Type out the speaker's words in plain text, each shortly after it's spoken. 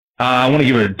I want to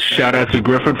give a shout out to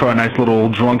Griffith for a nice little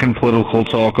drunken political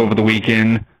talk over the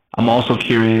weekend. I'm also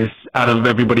curious, out of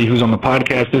everybody who's on the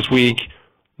podcast this week,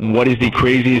 what is the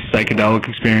craziest psychedelic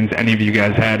experience any of you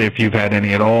guys had, if you've had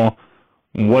any at all?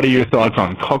 What are your thoughts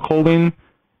on cuckolding?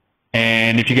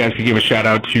 And if you guys could give a shout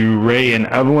out to Ray and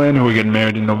Evelyn, who are getting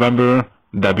married in November,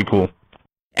 that'd be cool.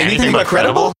 Anything but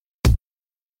credible?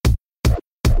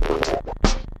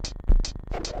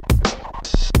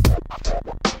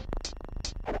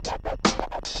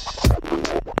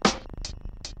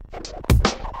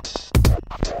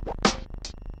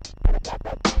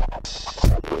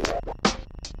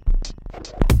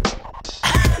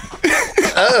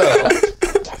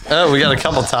 Oh, we got a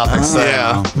couple topics there.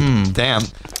 Yeah. Damn.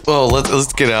 Well,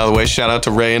 let's get it out of the way. Shout out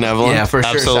to Ray and Evelyn. Yeah, for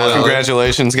sure. Absolutely.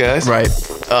 Congratulations, guys. Right.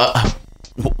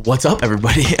 What's up,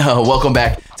 everybody? Welcome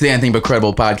back to the Anything But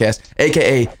Credible podcast,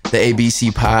 aka the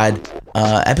ABC Pod,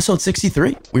 episode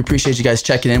 63. We appreciate you guys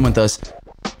checking in with us.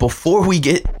 Before we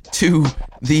get to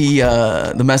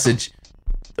the message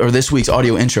or this week's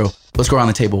audio intro, let's go around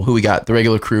the table. Who we got? The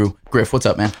regular crew. Griff, what's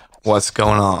up, man? What's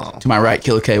going on? To my right,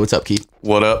 Killer K. What's up, Keith?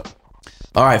 What up?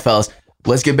 All right, fellas.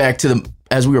 Let's get back to the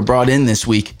as we were brought in this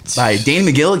week by Dane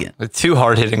McGilligan. With two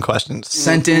hard-hitting questions.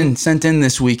 Sent in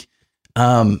this week.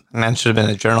 Man should have been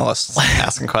a journalist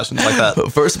asking questions like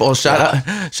that. First of all, shout out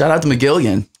to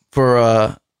McGilligan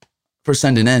for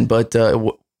sending in. But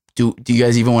do you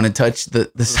guys even want to touch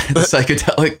the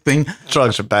psychedelic thing?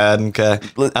 Drugs are bad. Okay.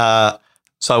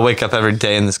 So I wake up every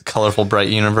day in this colorful, bright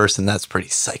universe, and that's pretty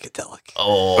psychedelic.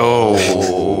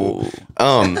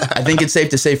 I think it's safe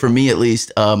to say, for me at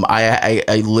least,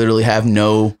 I literally have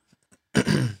no,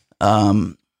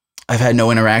 I've had no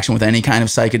interaction with any kind of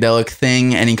psychedelic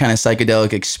thing, any kind of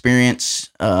psychedelic experience.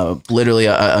 Literally,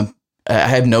 I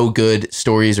have no good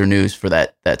stories or news for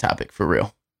that topic, for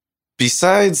real.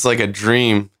 Besides like a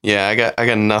dream, yeah, I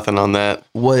got nothing on that.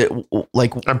 What,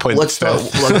 like, let's start.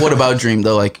 Like, what about dream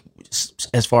though? Like,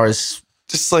 as far as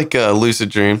just like a lucid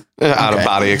dream, out of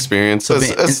body experience. So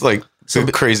that's like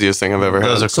the craziest thing I've ever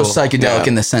heard. So psychedelic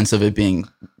in the sense of it being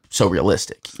so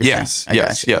realistic. Yes. All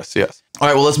right,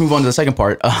 well, let's move on to the second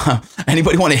part.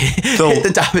 Anybody want to hit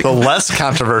the topic? The less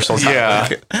controversial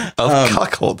topic of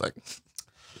cuckolding.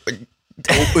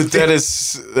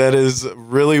 That is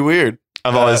really weird.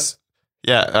 I've always,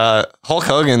 Hulk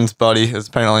Hogan's buddy is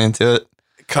apparently into it.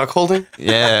 Cuckolding?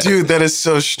 Yeah. Dude, that is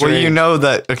so strange. Well, you know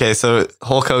that, okay, so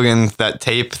Hulk Hogan, that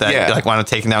tape that like wound up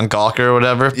taking down Gawker or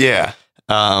whatever. Yeah.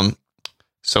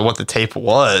 So what the tape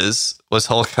was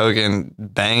Hulk Hogan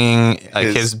banging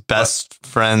his best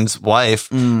friend's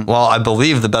wife. Well, I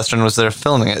believe the best friend was there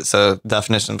filming it. So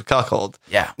definition of cuckold.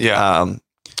 Yeah. I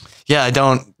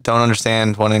don't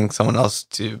understand wanting someone else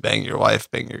to bang your wife,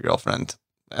 bang your girlfriend.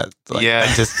 It's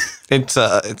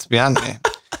beyond me.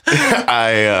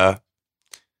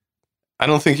 I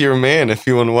don't think you're a man if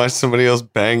you want to watch somebody else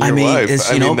bang your wife.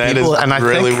 That is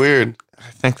really weird.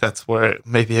 I think that's where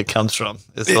maybe it comes from.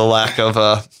 Is the lack of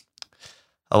a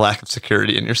lack of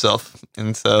security in yourself,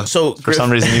 and so for some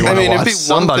reason you want to watch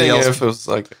somebody else. If it was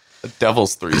like a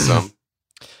devil's threesome,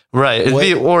 right?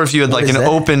 Or if you had like an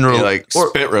open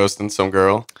spit roasting some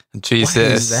girl. What Jesus,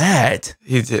 is that?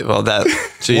 He did well. That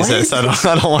Jesus, I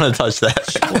don't want to touch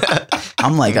that.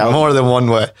 I'm like more than one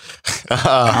way.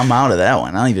 I'm out of that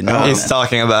one. I don't even know. He's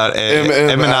talking about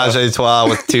a menage a trois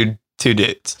with two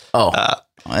dudes.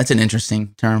 That's an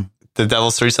interesting term. The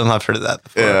devil's threesome. I've heard of that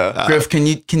before. Yeah. Griff, can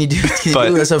you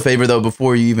do us a favor though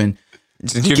before you even?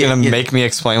 You're gonna make me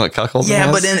explain what cuckolding is?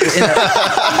 Yeah, but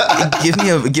give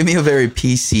me a very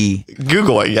PC.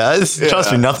 Google it, guys.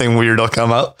 Trust me, nothing weird will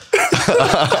come up.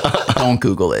 Don't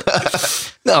Google it.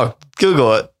 No,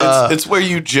 Google it. It's where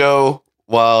you Joe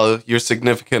while your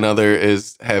significant other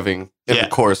is having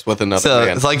intercourse with another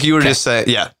man. It's like you were just saying,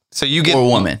 So you get or a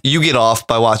woman. You get off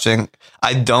by watching.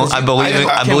 I believe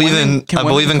in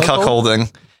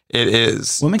cuckolding. It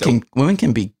is women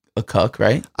can be a cuck,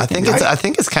 right? I think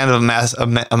it's kind of a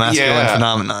masculine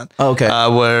phenomenon. Okay,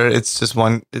 where it's just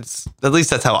one. It's at least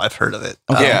that's how I've heard of it.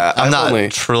 Okay. I'm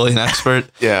not truly an expert.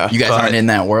 You guys aren't in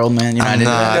that world, man. You're not into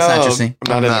that. That's not interesting. I'm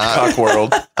not in the cuck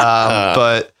world.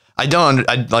 But I don't.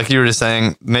 Like you were just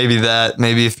saying, maybe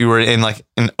if you were in like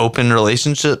an open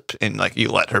relationship and like you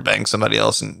let her bang somebody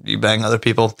else and you bang other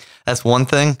people, that's one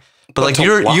thing. But like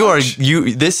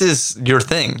this is your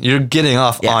thing. You're getting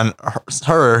off on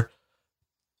her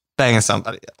banging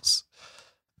somebody else.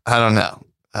 I don't know.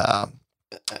 I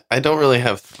don't really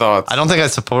have thoughts. I don't think I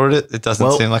support it. It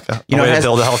doesn't seem like a way to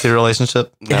build a healthy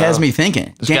relationship. It has me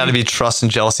thinking. There's got to be trust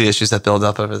and jealousy issues that build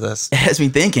up over this. It has me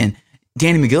thinking.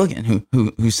 Danny McGilligan,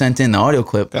 who sent in the audio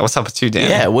clip. What's up with you, Dan?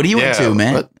 Yeah, what are you into,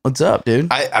 man? What's up,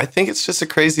 dude? I think it's just a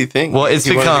crazy thing. Well, it's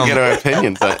He wanted become- to get our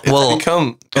opinions. It's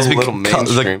become a little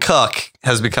mainstream. The cuck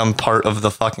has become part of the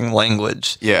fucking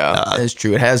language. Yeah. That's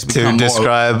true. It has To become more.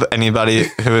 describe anybody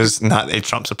who is not a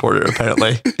Trump supporter,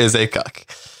 apparently, is a cuck.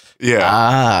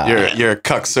 Yeah. You're a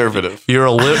cuck-servative. You're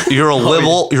a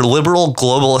liberal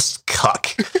globalist cuck.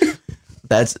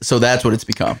 That's what it's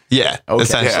become. Yeah, Okay.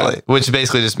 essentially. Yeah. Which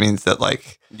basically just means that,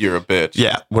 like, You're a bitch.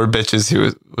 yeah, we're bitches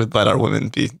who would let our women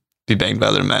be banged by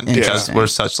other men because Interesting. we're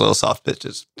such little soft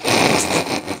bitches.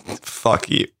 Fuck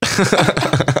you.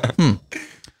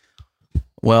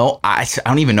 Well, I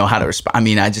don't even know how to respond. I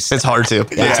mean, It's hard to.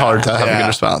 It's hard to have a good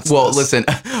response. to Well, this. listen,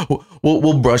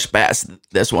 we'll brush past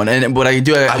this one, and but I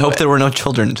do. I hope there were no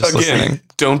children just listening. Again,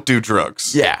 don't do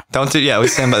drugs. Yeah, Don't do. Yeah, we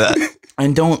stand by that.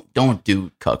 and don't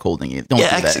do cuckolding. Don't Yeah,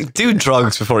 do actually, that. do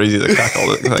drugs before you do the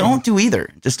cuckolding thing. Don't do either.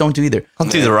 Just don't do either.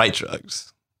 Don't do the right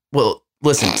drugs. Well,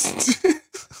 listen,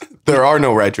 There are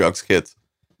no right drugs, kids.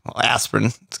 Well, aspirin,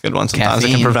 it's a good one. Sometimes it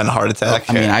can Caffeine. prevent a heart attack.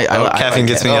 I mean, I Caffeine like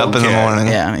gets me that. up in the Okay. morning.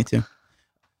 Yeah, me too.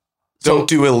 Don't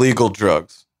do illegal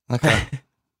drugs Okay.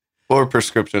 or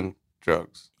prescription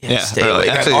drugs Yeah, stay really. away.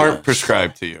 that Actually- aren't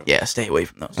prescribed to you. Yeah, stay away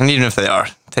from those. And even if they are,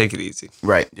 take it easy.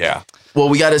 Right. Yeah. Well,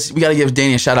 we gotta give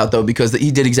Danny a shout out though, because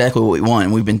he did exactly what we want,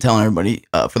 and we've been telling everybody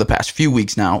for the past few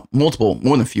weeks now, more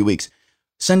than a few weeks.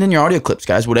 Send in your audio clips,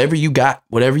 guys. Whatever you got,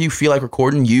 whatever you feel like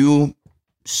recording,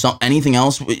 anything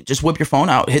else, just whip your phone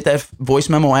out, hit that voice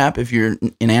memo app. If you're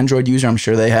an Android user, I'm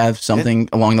sure they have something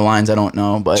along the lines. I don't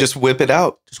know, but Just whip it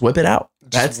out. just whip it out.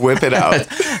 Just whip it out.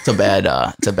 It's a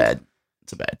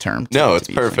bad term. No, it's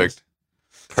to use things. perfect.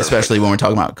 Especially when we're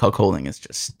talking about cuckolding. It's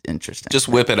just interesting. Just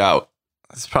whip it out.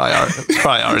 It's probably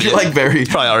already. You're like very.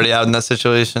 It's probably already out in that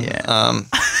situation. Yeah.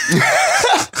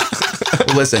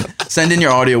 Well, listen, send in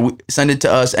your audio. Send it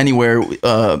to us anywhere.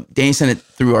 Danny sent it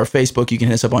through our Facebook. You can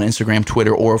hit us up on Instagram,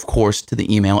 Twitter, or of course to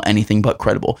the email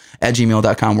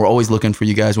anythingbutcredible@gmail.com. We're always looking for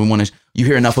you guys. You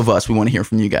hear enough of us. We want to hear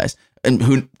from you guys.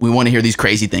 And we want to hear these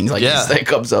crazy things like this that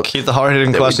comes up. Keep the hard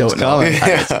hitting that we questions don't know. coming.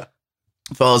 Yeah.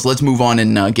 Fellas, let's move on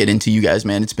and get into you guys,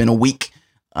 man. It's been a week.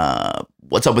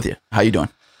 What's up with you? How you doing?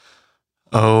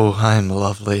 Oh, I'm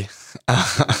lovely.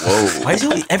 Whoa. Why is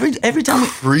it every time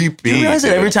Creepy. you realize that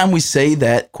dude. every time we say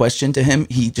that question to him,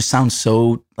 he just sounds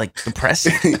so like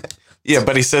depressing. Yeah,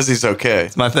 but he says he's okay.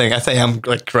 It's my thing. I say I'm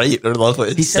like great or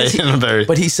lovely. He says Say it in a very.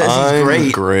 But he says I'm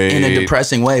he's great in a great.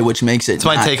 depressing way, which makes it. It's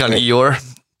my not take on great.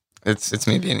 Eeyore. It's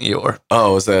me being Eeyore.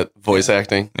 Oh, is that voice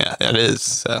acting? Yeah, that is.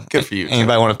 So Good for you,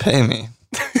 Anybody want to pay me?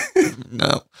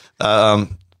 No.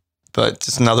 But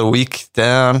just another week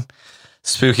down.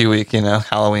 Spooky week,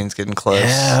 Halloween's getting close.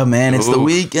 Yeah, man, it's the Ooh.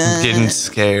 weekend. Getting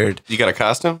scared. You got a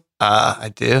costume?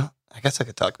 I do. I guess I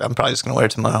could talk about it. I'm probably just going to wear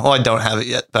it tomorrow. Well, I don't have it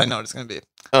yet, but I know what it's going to be.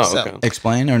 Oh, So- okay.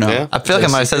 Explain or no? Yeah. I feel like I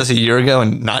might have said this a year ago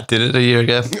and not did it a year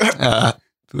ago,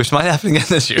 which might happen again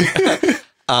this year.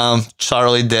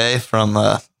 Charlie Day from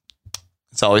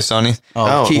It's Always Sunny.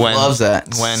 Oh, Oh, Keith when- loves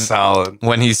that. Solid.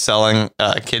 When he's selling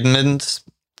kitten mittens.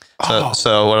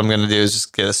 So what I'm going to do is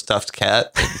just get a stuffed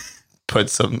cat and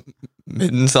put some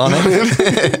mittens on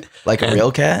it. Like a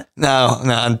real cat? No,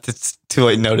 it's too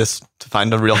late notice to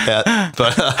find a real cat.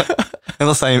 But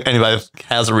unless anybody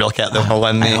has a real cat, they want to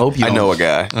lend I me. hope you I know a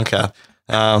guy. Okay.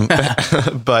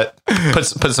 But put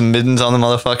some mittens on the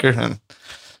motherfucker and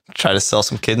try to sell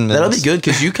some kitten mittens. That'll be good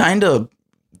because you kind of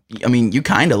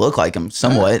look like him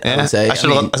somewhat, I Yeah. would say. I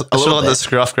should have let the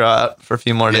scruff grow out for a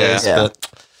few more days. Yeah. But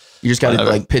You just got to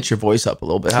whatever. like pitch your voice up a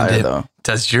little bit higher, did. though.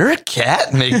 Does your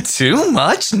cat make too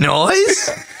much noise?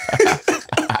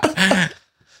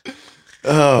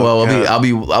 Oh, Well, God.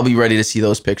 I'll be ready to see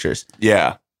those pictures.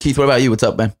 Yeah. Keith, what about you? What's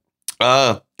up, man?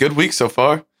 Good week so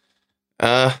far.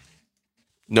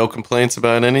 No complaints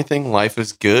about anything. Life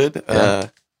is good. Yeah.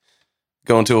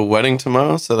 Going to a wedding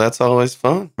tomorrow, so that's always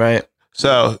fun. Right?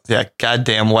 So yeah,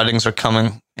 goddamn weddings are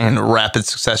coming in rapid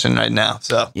succession right now.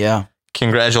 So Yeah.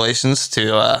 congratulations to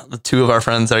the two of our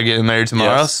friends that are getting married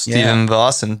tomorrow, Yes. Stephen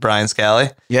Voss and Brian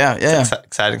Scally. Yeah. Yeah.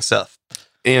 Exciting stuff.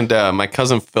 And my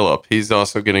cousin Philip, he's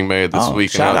also getting married this Oh,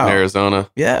 weekend shout out in out. Arizona.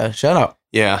 Yeah. Shut up,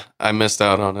 Yeah, I missed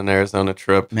out on an Arizona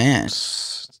trip. man.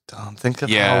 Think of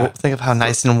Yeah. how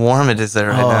nice and warm it is there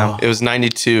right now. It was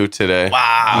 92 today.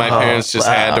 Wow. My parents just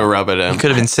had to rub it You in. could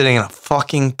have been sitting in a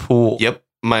fucking pool. Yep.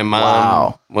 My mom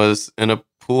Wow. was in a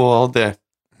pool all day.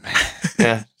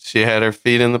 Yeah, she had her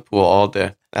feet in the pool all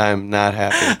day. I'm not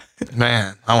happy.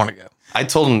 Man, I want to go. I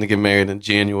told him to get married in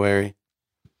January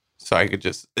so I could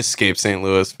just escape St.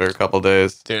 Louis for a couple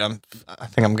days. Dude, I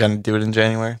think I'm gonna do it in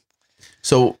January.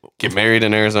 So Get married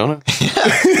in Arizona?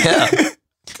 Yeah.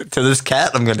 To this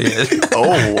cat, I'm gonna get.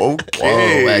 Oh, okay.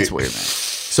 Whoa, that's weird, man.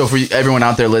 So for everyone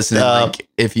out there listening, like,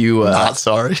 if you Not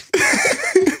sorry.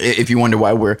 if you wonder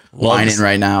why we're whining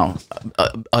right now,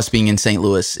 us being in St.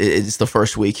 Louis, it's the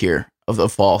first week here of the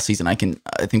fall season. I think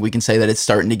we can say that it's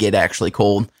starting to get actually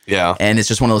cold. Yeah. And it's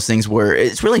just one of those things where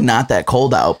it's really not that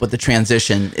cold out, but the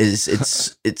transition is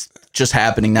it's just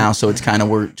happening now. So it's kind of,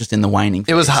 we're just in the whining.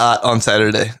 It was hot on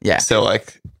Saturday. Yeah. So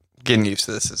like getting used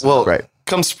to this is Well, Right.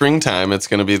 come springtime, it's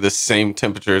going to be the same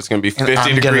temperature. It's going to be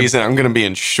 50 degrees, and I'm going to be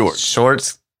in shorts.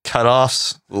 shorts,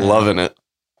 cutoffs, Loving it.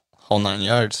 whole 9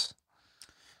 yards.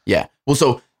 Yeah. Well,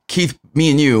 so Keith, me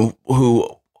and you, who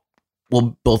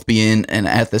will both be in and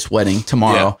at this wedding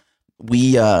tomorrow,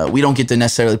 we don't get to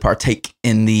necessarily partake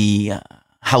in the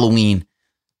Halloween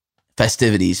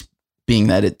festivities, being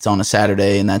that it's on a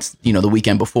Saturday and that's, the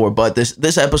weekend before. But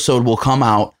this episode will come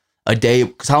out a day,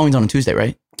 because Halloween's on a Tuesday,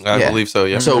 right? I Yeah. believe so,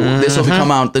 yeah. So this will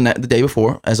come out the day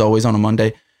before, as always, on a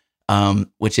Monday,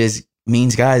 which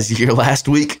means, guys, your last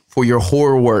week for your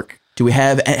horror work. Do we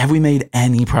have we made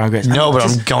any progress? No, but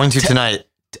Just- I'm going to tonight.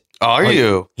 Are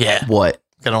you? Yeah. What?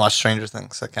 Gonna watch Stranger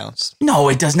Things. That counts. No,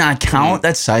 it does not count.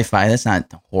 That's sci-fi. That's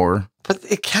not horror. But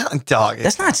it counts, dog.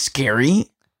 That's not scary.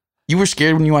 You were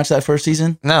scared when you watched that first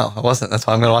season? No, I wasn't. That's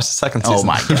why I'm gonna watch the second season. Oh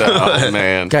my God. Oh,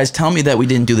 man. Guys, tell me that we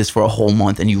didn't do this for a whole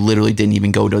month and you literally didn't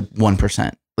even go to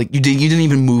 1%. Like you didn't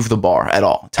even move the bar at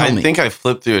all. Tell I me. think I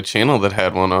flipped through a channel that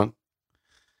had one on.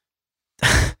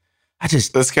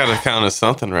 That's got to count as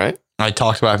something, right? I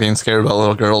talked about being scared about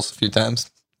little girls a few times.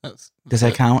 Does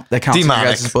that count? That counts for your Demonic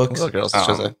guys' books? little girls. Oh.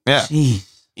 Should I say. Yeah,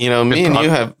 Jeez. You know, me and Good you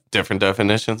talk. have different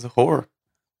definitions of horror.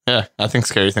 yeah. I think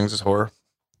scary things is horror.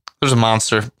 There's a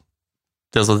monster.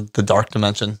 Deals with the dark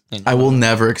dimension. I will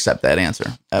never accept that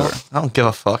answer, ever. I don't give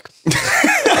a fuck.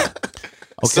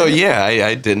 So, yeah,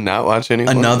 I did not watch any.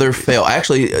 Another fail.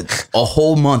 Actually, a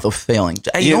whole month of failing.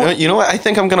 You know what? I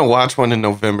think I'm going to watch one in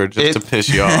November just to piss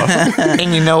you off.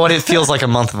 And you know what? It feels like a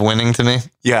month of winning to me.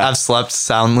 Yeah. I've slept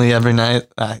soundly every night.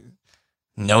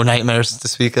 No nightmares to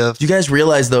speak of. Do you guys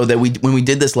realize, though, that when we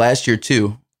did this last year,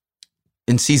 too,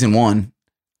 in season 1,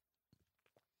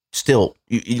 still,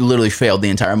 you literally failed the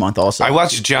entire month also. I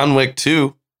watched John Wick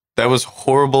 2. That was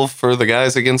horrible for the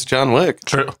guys against John Wick.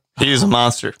 True. He's a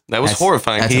monster. That was That's-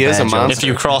 horrifying. that's He a is a bad joke. monster.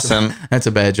 If you cross him, That's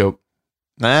a bad joke.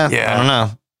 yeah, Yeah. I don't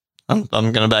know.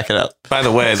 I'm gonna back it up. By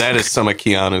the way, that is some of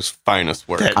Keanu's finest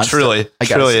work. Yeah, I'm truly, I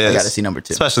truly is. gotta see number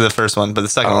 2. Especially the first one, but the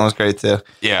second one was great too.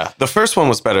 Yeah. The first one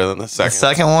was better than the The second.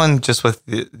 second one, just with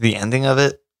the ending of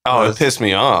it, Oh, it was pissed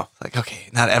me off. like, okay,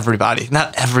 not everybody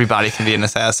can be an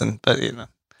assassin, but you know,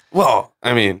 Well,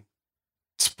 I mean,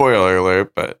 spoiler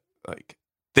alert, but like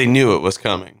they knew it was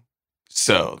coming.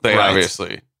 So they Right.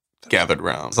 obviously gathered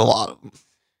around. there's a lot of them.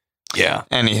 Yeah.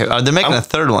 Anywho, they're making a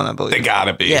third one, I believe. They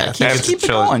gotta be. Yeah, That's- keep it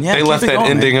trilogy. going. Yeah, they keep left it that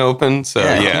going, ending man. open. So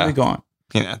yeah, Keep it going.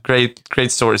 You know,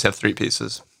 great stories have 3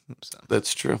 pieces. So.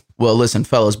 that's true. Well, listen,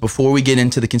 fellas, before we get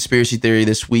into the conspiracy theory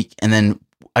this week, and then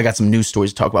I got some news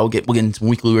stories to talk about. We'll get into some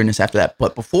weekly weirdness after that.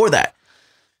 But before that,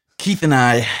 Keith and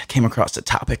I came across a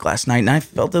topic last night, and I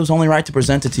felt it was only right to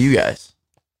present it to you guys.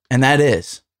 And that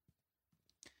is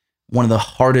one of the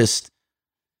hardest,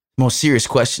 most serious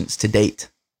questions to date.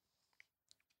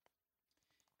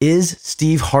 Is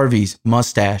Steve Harvey's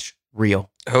mustache real?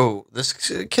 Oh, this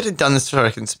could have done this for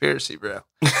a conspiracy, bro.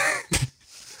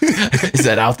 Is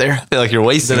that out there? I feel like you're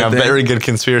wasting Is that a a thing? very good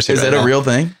conspiracy. Is right that a now. real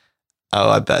thing? Oh,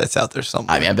 I bet it's out there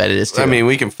somewhere. I mean, I bet it is too. I mean,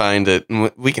 we can find it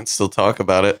and we can still talk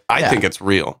about it. I Yeah. think it's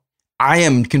real. I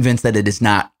am convinced that it is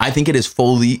not. I think it is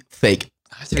fully fake.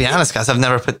 I have to be honest, guys. I've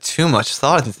never put too much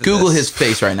thought into Google this. his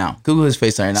face right now. Google his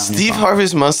face right now. on your Steve phone.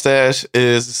 Harvey's mustache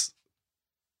is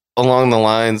along the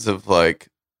lines of like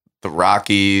the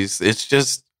Rockies. It's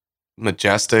just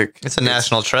majestic. It's a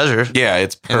national treasure. Yeah,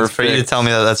 it's And perfect. for you to tell me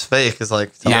that that's fake is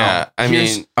like, Yeah, I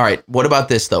Here's- mean, all right. What about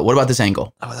this though? What about this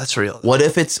angle? oh, that's real. What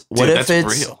if it's that's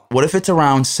real. what if it's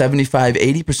around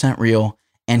 75-80% real,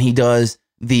 and he does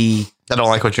the I don't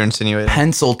like what you're insinuating.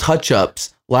 pencil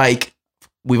touch-ups like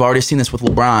we've already seen this with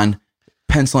LeBron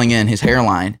penciling in his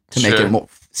hairline to make Sure. it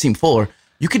seem fuller.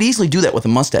 You could easily do that with a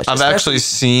mustache. I've especially- actually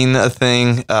seen a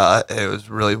thing. It was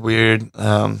really weird.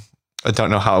 I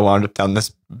don't know how I wound up down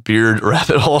this beard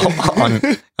rabbit hole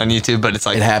on YouTube, but it's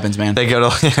like it happens, man. they go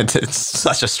to it's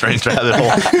such a strange rabbit hole.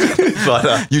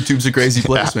 But YouTube's a crazy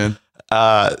place, man.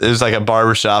 it was like a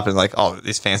barber shop and like all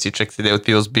these fancy tricks they did with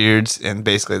people's beards, and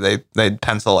basically they'd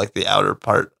pencil like the outer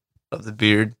part of the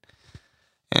beard,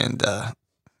 and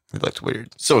it looked weird.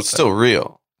 so it's still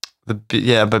real.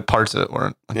 Yeah, but parts of it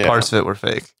weren't. Like, Yeah. Parts of it were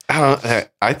fake.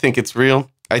 I think it's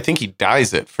real. I think he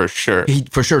dyes it for sure. He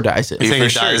for sure dyes it. I He think for he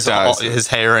sure dyes dyes all it. his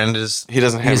hair and his He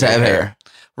doesn't He have doesn't have hair.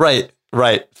 right.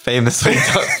 Right. Famously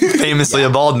a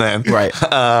bald man. Right.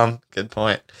 Good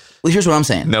point. Well, here's what I'm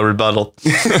saying. No rebuttal.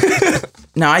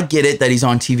 Now, I get it that he's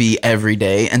on TV every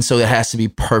day, and so it has to be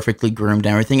perfectly groomed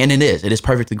and everything, and it is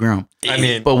perfectly groomed. I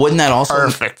mean, But wouldn't that also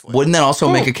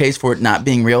perfectly. make a case for it not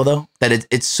being real though? That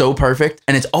it's so perfect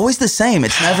and it's always the same.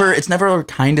 It's never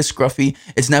kind of scruffy.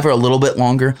 It's never a little bit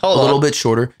longer, Hold a little on. bit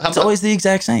shorter. It's always the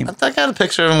exact same. I got a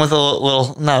picture of him with a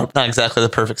little, not exactly the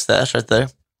perfect stash right there.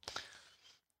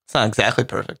 It's not exactly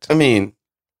perfect. I mean,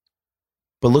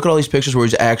 But look at all these pictures where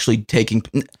he's actually taking.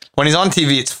 When he's on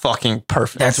TV, it's fucking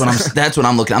perfect. That's what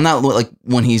I'm looking. I'm not like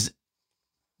when he's.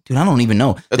 Dude, I don't even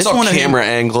know. it's This all one of him- camera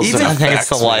angles even- and I think it's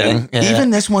the effects, man. lighting. Yeah. Even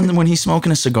this one when he's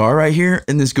smoking a cigar right here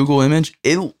in this Google image,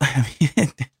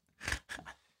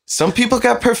 Some people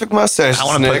got perfect mustaches. I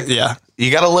want to Nick. put, yeah. You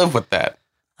got to live with that.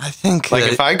 I think Like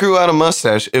that if I grew out a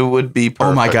mustache, it would be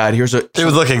perfect. oh my God, here's a it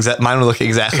would look mine would look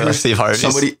exactly like Steve Harvey's.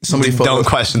 somebody Don't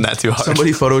question that too hard.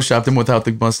 somebody photoshopped him without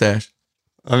the mustache.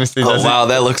 Let me see. Oh does it- wow,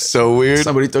 that looks so weird.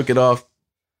 Somebody took it off.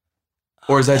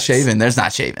 Or is that shaven? There's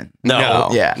not shaven. No,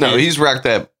 Yeah. no, he's rocked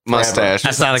that mustache.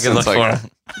 that's not a good look since, for like,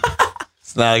 him.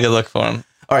 It's not a good look for him.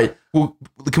 All right. Well,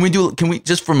 can we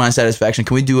just for my satisfaction,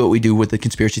 can we do what we do with the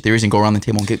conspiracy theories and go around the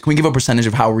table and can we give a percentage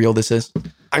of how real this is?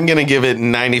 I'm gonna give it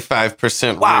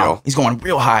 95% real. He's going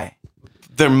real high.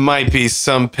 There might be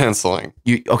some penciling.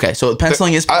 Okay, so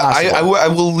penciling is possible. I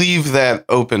will leave that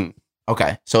open.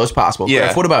 Okay, so it's possible. Yeah.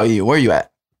 Griff, what about you? Where are you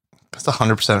at? That's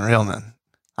 100% real, man.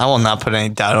 I will not put any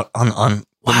doubt on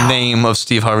the name of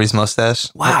Steve Harvey's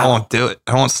mustache. Wow. I won't do it.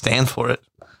 I won't stand for it.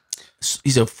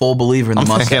 He's a full believer in the I'm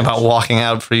mustache. thinking about walking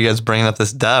out for you guys bringing up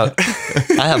this doubt.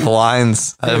 I have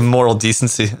lines. I have moral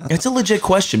decency. It's a legit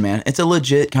question, man. It's a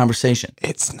legit conversation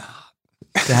It's not.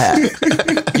 to have.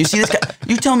 You see this guy?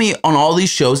 You tell me on all these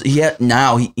shows, he's got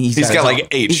like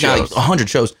 8 he's got like shows. 100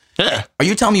 shows. Yeah. Are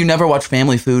you telling me you never watch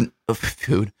Family Feud? I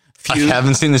Feud?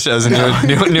 haven't seen the shows.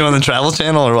 New on the Travel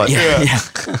Channel or what? Yeah.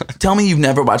 Tell me you've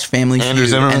never watched Family Andrew Feud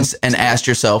Zimmerman. and asked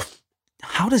yourself,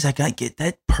 how does that guy get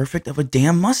that perfect of a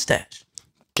damn mustache?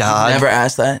 God. Never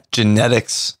asked that?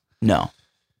 Genetics. No.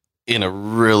 In a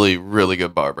really, really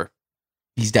good barber.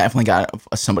 He's definitely got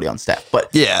somebody on staff. But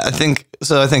Yeah, I think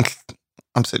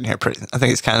I'm sitting here I think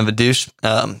he's kind of a douche.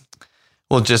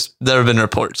 There have been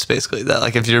reports basically that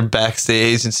like if you're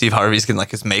backstage and Steve Harvey's getting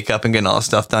like his makeup and getting all this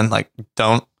stuff done, like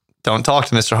don't talk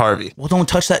to Mr. Harvey. well, don't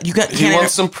touch that. You He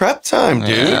wants some prep time, dude.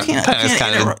 Yeah. can't, He's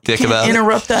kind of a dick about it.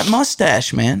 interrupt that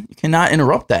mustache, man. You cannot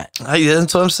interrupt that.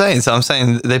 That's what I'm saying. So I'm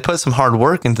saying they put some hard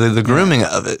work into the grooming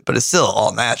of it, but it's still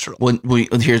all natural. You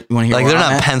want to hear Like where they're I'm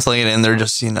not at? penciling it in. They're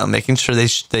just making sure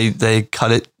they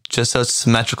cut it just so it's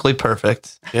symmetrically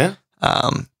perfect. Yeah.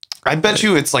 Um, I bet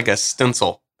you it's like a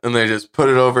stencil and they just put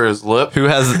it over his lip who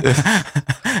has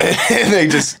and they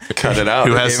just cut it out.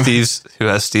 Steve's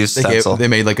stencil? They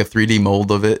made like a 3D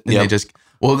mold of it. And Yep. they just,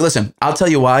 well, listen, I'll tell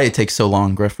you why it takes so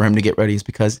long, Griff, for him to get ready is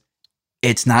because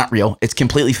it's not real. It's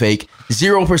completely fake.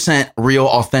 0% real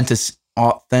authentic.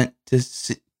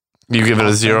 You give it a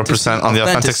 0% on the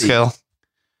authentic Authenticity. scale.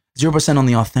 0% on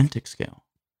the authentic scale.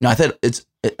 No, I said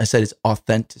it's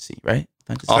authenticity, right?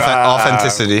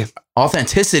 Authenticity.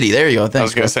 Authenticity. There you go. I was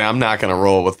Thanks. going to Griff. say, I'm not going to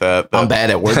roll with that. I'm bad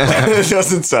at word. It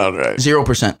doesn't sound right.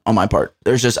 0% on my part.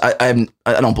 There's just I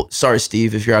don't. Sorry,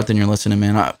 Steve, if you're out there and you're listening,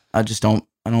 man. I just don't.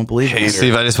 I don't believe it. Hater.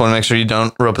 Steve, I just want to make sure you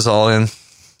don't rope us all in.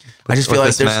 I just with feel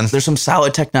like this man. there's some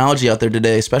solid technology out there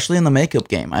today, especially in the makeup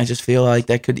game. I just feel like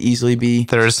that could easily be.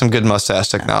 There is some good mustache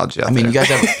technology out I mean, you there.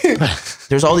 guys have.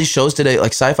 There's all these shows today.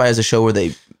 Like Sci-Fi has a show where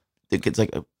it's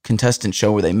like a contestant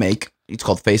show where they make. It's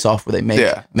called Face Off, where they make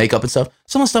makeup and stuff.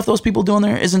 Some of the stuff those people do in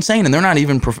there is insane, and they're not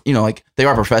even like they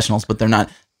are professionals, but they're not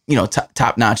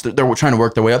top notch. They're trying to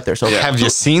work their way up there. So Have you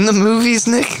seen the movies,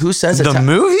 Nick? who says The Who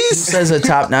movies? says a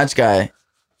top notch guy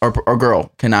or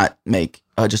girl cannot make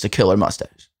just a killer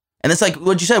mustache? And it's like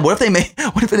what you said. What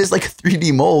if it is like a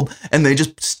 3D mold and they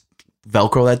just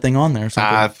Velcro that thing on there or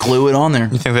something, glue it on there?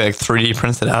 You think they like 3D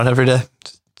prints it out every day?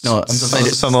 No, I'm just saying.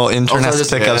 Some little intern has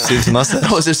to pick up Steve's mustache.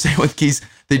 I was just saying with Keys,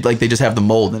 they just have the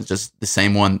mold and it's just the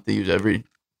same one they use every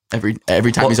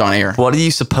time he's on air. What do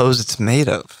you suppose it's made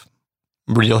of?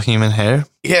 Real human hair?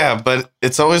 Yeah, but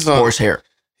it's always on. Horse hair.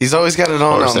 He's always got it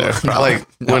on. Horse hair, probably. Like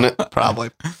when Probably.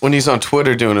 when he's on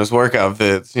Twitter doing his workout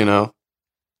vids,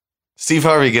 Steve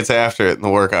Harvey gets after it in the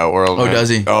workout world. Oh, man. does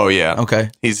he? Oh yeah. Okay.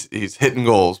 He's hitting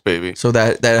goals, baby. So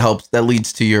that helps. That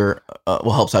leads to your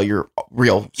helps out your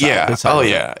real side. Yeah. good side Oh of it.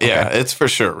 yeah. Okay. Yeah. It's for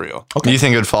sure real. Okay. You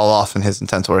think it would fall off in his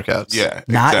intense workouts? Yeah.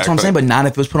 Not that's what I'm saying, but not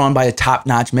if it was put on by a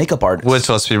top-notch makeup artist. Which,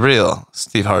 let's be real,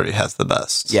 Steve Harvey has the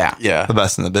best. Yeah. Yeah. The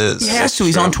best in the biz. He has That's to.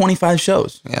 He's true. on 25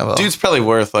 shows. Yeah, well, Dude's probably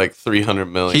worth like $300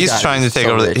 million. he's God, trying to he's take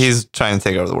so over. rich. He's trying to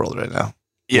take over the world right now.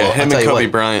 yeah, Well, I'll him tell and you Kobe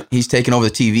what. Bryant. He's taking over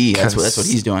the TV. That's what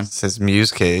he's doing. It's his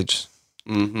Muse cage.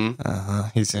 Mm-hmm.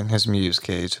 He's in his Muse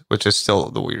cage, which is still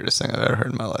the weirdest thing I've ever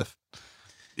heard in my life.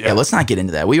 Yeah, let's not get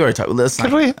into that. We already talked. Let's not.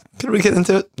 Could we get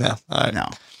into it? No. All right. No.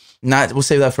 Not. We'll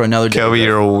save that for another day. Kobe,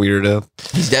 you're a weirdo.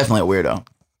 He's definitely a weirdo.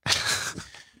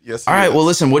 Yes. All right. Well,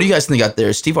 listen. What do you guys think out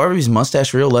there? Steve Harvey's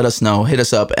mustache real? Let us know. Hit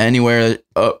us up anywhere.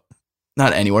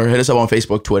 Not anywhere. Hit us up on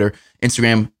Facebook, Twitter,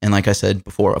 Instagram, and like I said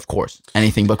before, of course,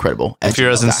 anything but credible. If you're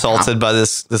as gmail.com. insulted by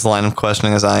this line of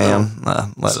questioning as I am,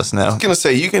 let us know. I was gonna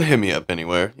say you can hit me up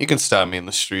anywhere. You can stop me in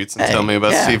the streets and Hey, tell me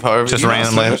about yeah. Steve Harvey. Just You know,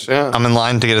 randomly, yeah. I'm in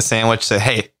line to get a sandwich. Say,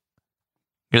 hey,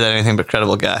 you're that anything but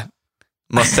credible guy.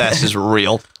 Mustache is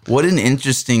real. What an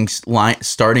interesting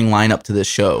starting lineup to this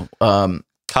show.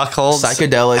 Cuckolds,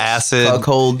 Psychedelics, acid,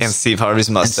 cuckolds, and Steve Harvey's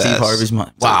and mustache. Steve Harvey's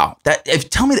wow.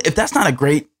 Tell me if that's not a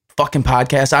great fucking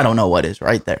podcast, I don't know what is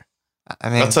right there. I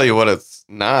mean, I'll tell you what, it's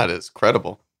not as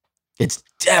credible. It's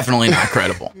definitely not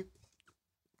credible.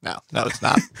 no, it's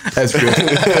not.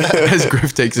 As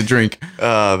Griff takes a drink.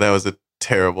 That was a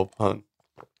terrible pun.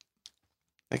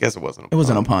 I guess it wasn't. It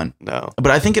wasn't a pun, No. but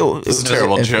I think it was It's a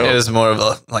terrible joke. It was more of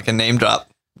a name drop.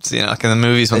 It's, like in the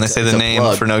movies when they say It's the a name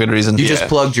plug. for no good reason. You just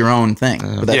plugged your own thing.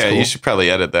 But that's Yeah, cool. you should probably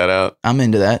edit that out. I'm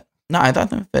into that. No, I thought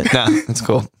that fit. Nah, it's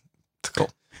cool. It's cool.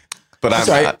 But That's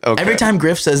I'm all not. right. Okay. Every time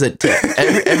Griff says it,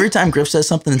 every time Griff says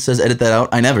something and says edit that out,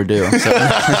 I never do. So.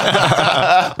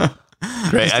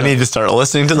 Great. I need to start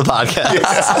listening to the podcast.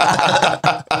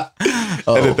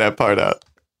 Edit that part out.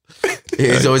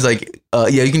 He's always like,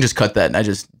 yeah, you can just cut that. And I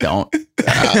just don't.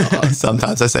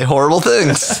 Sometimes I say horrible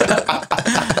things.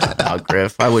 Oh,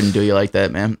 Griff, I wouldn't do you like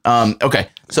that, man. Okay.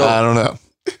 So I don't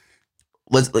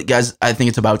know. guys, I think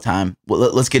it's about time.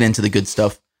 Let's get into the good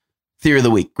stuff. Theory of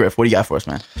the week. Griff, what do you got for us,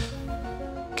 man?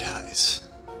 Guys,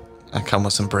 I come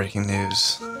with some breaking news.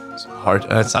 Some hard.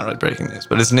 It's not really breaking news,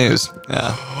 but it's news.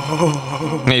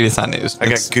 Yeah. Maybe it's not news. I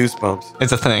got It's, goosebumps.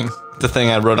 it's a thing. It's a thing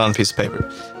I wrote on a piece of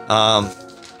paper.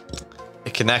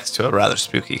 It connects to a rather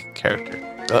spooky character.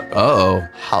 Oh.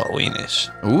 Halloweenish.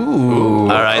 Ooh. All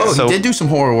right, Oh, so- he did do some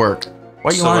horror work.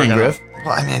 Why are you So we're lying, gonna- Griff?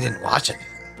 Well, I mean, I didn't watch anything.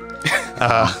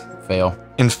 Fail.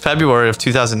 In February of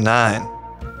 2009,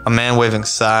 a man waving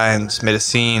signs made a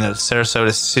scene at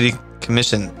Sarasota City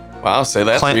Commission. Wow, say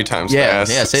that Clint- 3 times Yeah,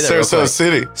 fast. yeah, say that real Sarasota quick.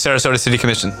 City. Sarasota City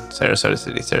Commission. Sarasota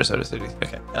City.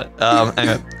 Okay. got it.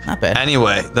 Anyway, Not bad.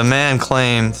 anyway, the man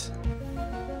claimed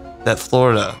that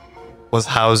Florida was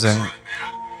housing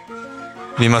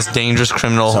the most dangerous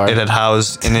criminal Sorry. it had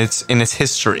housed in its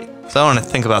history. So I want to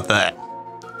think about that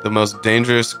The most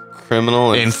dangerous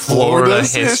criminal in Florida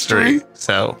Florida's history.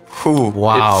 So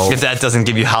Wow. if that doesn't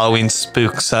give you Halloween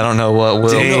spooks, I don't know what will.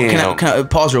 Damn. Can I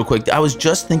pause real quick? I was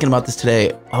just thinking about this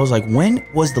today. I was like, when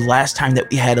was the last time that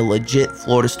we had a legit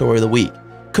Florida story of the week?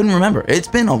 Couldn't remember. It's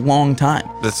been a long time.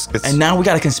 And now we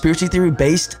got a conspiracy theory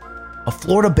based, a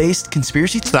Florida-based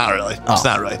conspiracy It's theory? not really. Oh. It's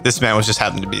not really. This man was just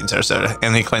happened to be in Sarasota,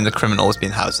 and he claimed the criminal was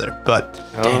being housed there. But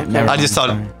Never I just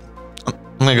mind. thought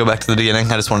I'm gonna go back to the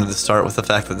beginning. I just wanted to start with the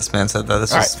fact that this man said that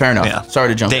this All right, was fair enough. Yeah, Sorry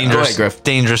to jump in. Go dangerous, ahead, Griff.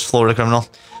 dangerous Florida criminal.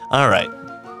 All right,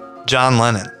 John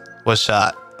Lennon was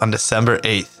shot on December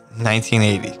 8th,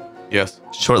 1980. Yes.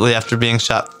 Shortly after being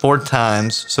shot 4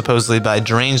 times, supposedly by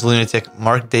deranged lunatic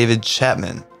Mark David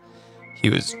Chapman, he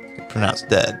was pronounced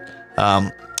dead.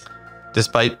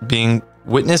 Despite being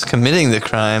witnessed committing the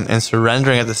crime and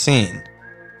surrendering at the scene,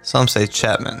 some say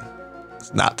Chapman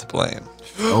is not to blame.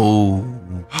 Oh.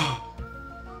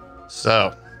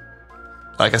 So,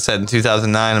 like I said, in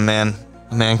 2009, a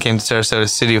man came to Sarasota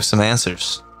City with some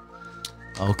answers,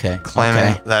 Okay. claiming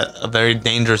Okay. that a very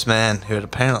dangerous man who had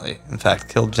apparently, in fact,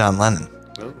 killed John Lennon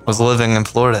was living in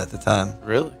Florida at the time.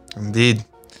 Really? Indeed.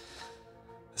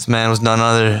 This man was none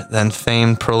other than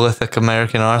famed prolific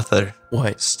American author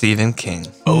What? Stephen King.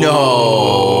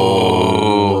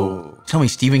 No. Tell me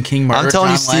Stephen King murdered I'm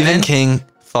telling you, John Stephen Lennon? King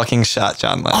fucking shot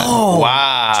John Lennon. Oh,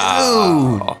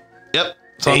 Wow. Yep,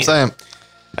 that's what I'm saying.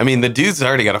 I mean, the dude's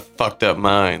already got a fucked up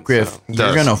mind. Griff, so. you're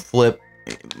Does. gonna flip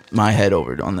my head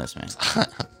over on this, man.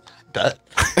 Bet.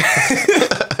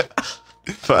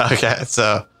 But, okay,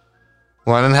 so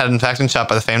Lennon had in fact been shot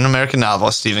by the famed American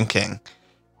novelist Stephen King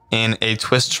in a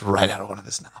twist right out of one of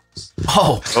his novels.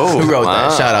 Oh, Oh, who wrote wow.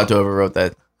 that? Shout out to whoever wrote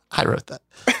that. I wrote that.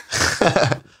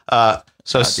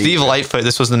 So Steve Lightfoot,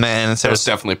 this was the man in That was Sarasota.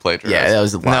 definitely plagiarized. Yeah, that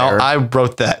was a No, liar. I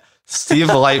wrote that. Steve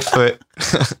Lightfoot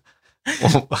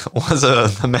was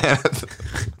the man.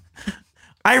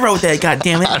 I wrote that. God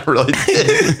damn it! I really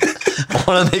did. I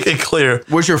want to make it clear.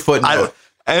 Where's your footnote?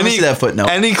 Let me see that footnote.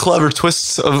 Any clever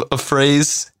twists of a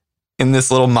phrase in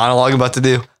this little monologue I'm about to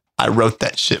do, I wrote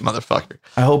that shit, motherfucker.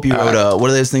 I hope you wrote what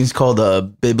are those things called? A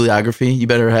bibliography. You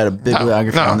better had a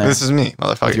bibliography No, on there. this is me, With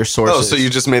motherfucker. your sources. Oh, so you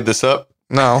just made this up?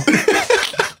 No.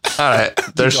 All right.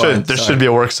 There going, should sorry. be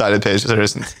a works cited page. There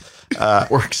isn't.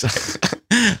 works.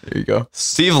 There you go.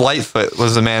 Steve Lightfoot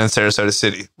was the man in Sarasota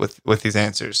City with these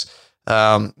answers.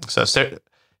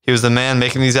 He was the man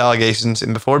making these allegations,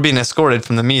 and before being escorted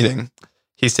from the meeting,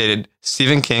 he stated,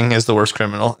 Stephen King is the worst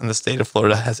criminal in the state of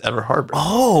Florida has ever harbored.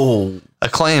 Oh, A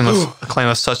claim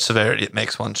of such severity, it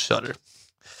makes one shudder.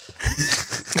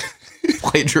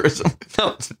 plagiarism.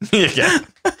 No, me again.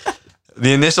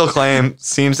 The initial claim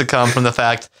seems to come from the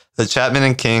fact that Chapman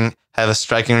and King have a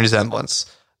striking resemblance.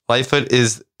 Lightfoot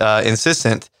is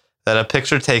insistent that a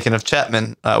picture taken of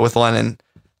Chapman with Lennon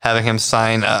having him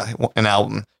sign an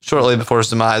album shortly before his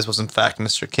demise was in fact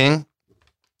Mr. King.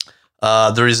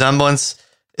 The resemblance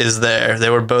is there. They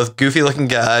were both goofy-looking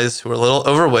guys who were a little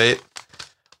overweight,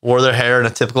 wore their hair in a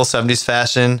typical 70s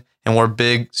fashion, and wore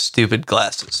big, stupid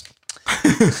glasses.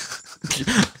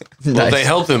 Well, Nice. they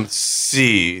helped him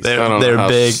see. I don't know They're how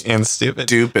big and stupid.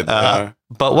 stupid they are.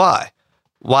 But why?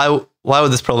 Why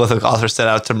would this prolific author set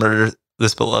out to murder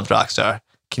this beloved rock star?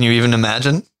 Can you even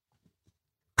imagine?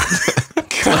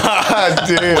 God,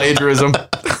 dude. Plagiarism.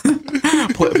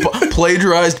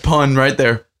 Plagiarized pun right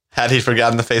there. Had he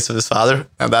forgotten the face of his father?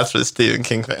 Now that's for the Stephen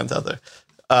King fans out there.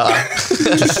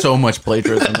 Just so much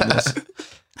plagiarism in this.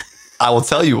 I will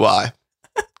tell you why.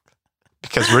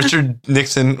 Because Richard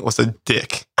Nixon was a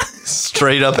dick.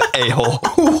 Straight up a-hole.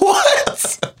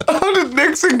 What? How did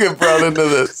Nixon get brought into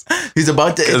this? He's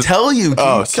about to tell you.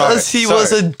 Oh, sorry. Because he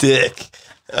was a dick.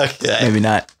 Okay. Maybe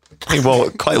not. Well,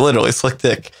 quite literally, slick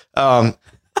dick.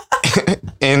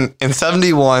 In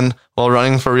 71, while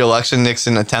running for re-election,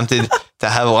 Nixon attempted to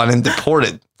have Lennon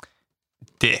deported.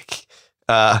 Dick.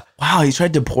 Wow, he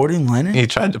tried deporting Lennon? He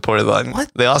tried to deport Lennon.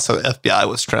 What? They also, FBI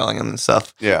was trailing him and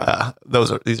stuff. Yeah.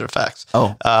 These are facts.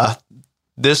 Oh.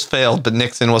 This failed, but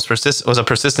Nixon was a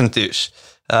persistent douche.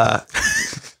 I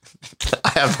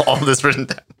have all of this written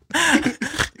down.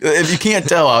 If you can't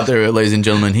tell out there, ladies and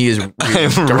gentlemen, he is I'm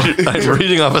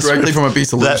reading off a directly script from a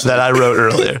piece of that literature I wrote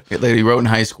earlier. that he wrote in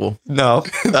high school. No.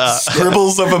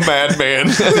 Scribbles of a madman.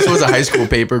 This was a high school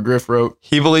paper Griff wrote.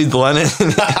 He believed Lennon.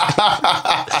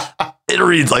 It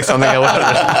reads like something I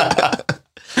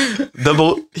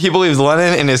would. He believes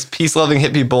Lennon and his peace-loving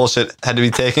hippie bullshit had to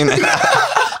be taken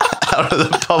out of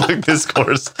the public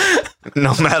discourse,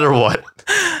 no matter what.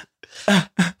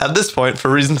 At this point, for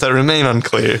reasons that remain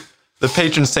unclear, the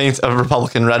patron saint of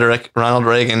Republican rhetoric, Ronald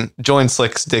Reagan, joined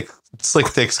Slick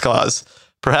Dick's cause.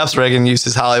 Perhaps Reagan used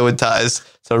his Hollywood ties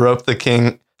to rope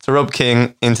King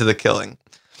into the killing.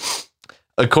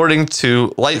 According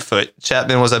to Lightfoot,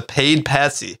 Chapman was a paid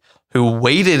patsy who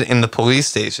waited in the police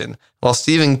station while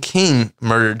Stephen King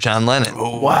murdered John Lennon.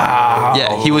 Wow.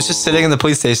 Yeah, he was just sitting in the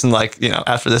police station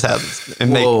after this happens.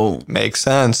 It makes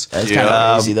sense. That's Yeah. kind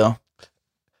of crazy, though.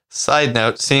 Side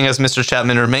note, seeing as Mr.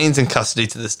 Chapman remains in custody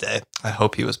to this day, I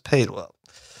hope he was paid well.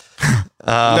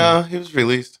 No, he was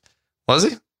released. Was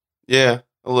he? Yeah,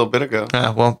 a little bit ago. Yeah,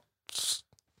 well,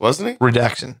 Wasn't he?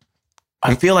 redaction.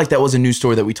 I feel like that was a news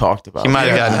story that we talked about. He might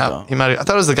have gotten Yeah. out. I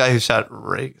thought it was the guy who shot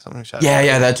Reagan. Someone who shot Yeah,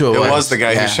 Reagan. that's who it It was. was the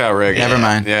guy Yeah. who shot Reagan. Never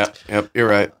mind. Yeah, yep, you're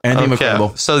right. Anthony Okay,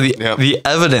 McCredible. so Yep. the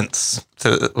evidence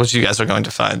to which you guys are going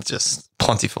to find just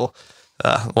plentiful.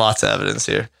 Lots of evidence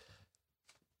here.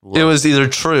 It was either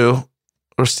true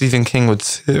or Stephen King would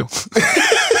sue.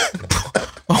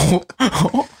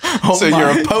 So you're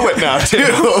a poet now too.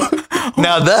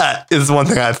 Now that is one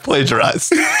thing I've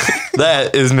plagiarized.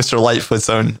 That is Mr. Lightfoot's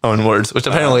own words, which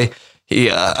apparently he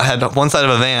had one side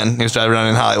of a van. He was driving around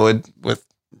in Hollywood with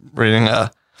reading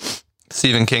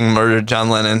Stephen King murdered John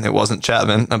Lennon. It wasn't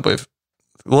Chapman, I believe.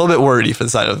 A little bit wordy for the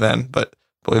side of the van, but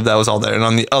I believe that was all there. And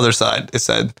on the other side, it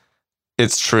said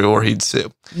it's true or he'd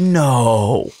sue.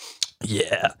 No.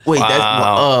 Yeah. Wait,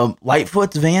 Wow. that's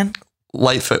Lightfoot's van?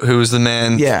 Lightfoot, who was the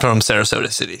man Yeah. from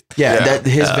Sarasota City. Yeah, Yeah. that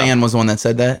his van was the one that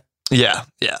said that. Yeah.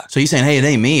 So he's saying, hey, it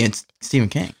ain't me, it's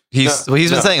StephenKing. He's No, been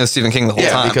no. saying it was Stephen King the whole Yeah,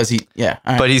 time. because all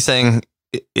right. But he's saying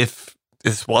if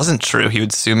this wasn't true, he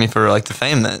would sue me for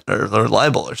defamation or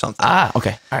libel or something.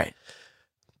 Okay, all right.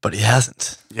 But he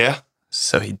hasn't. Yeah.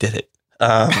 So he did it.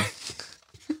 Or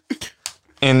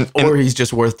he's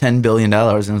just worth $10 billion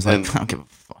and was like, And- I don't give a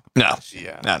fuck. No.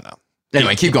 Yeah. No.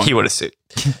 Anyway, keep going. He would have sued.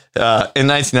 In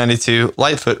 1992,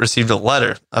 Lightfoot received a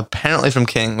letter, apparently from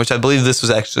King, which I believe this was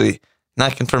actually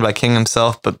not confirmed by King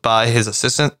himself, but by his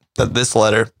assistant, that this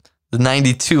letter, the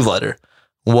 92 letter,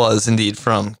 was indeed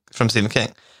from Stephen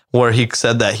King, where he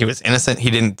said that he was innocent, he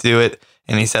didn't do it,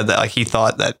 and he said that like he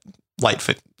thought that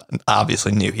Lightfoot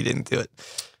obviously knew he didn't do it.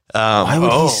 Why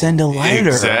would he send a letter?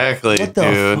 Exactly, What the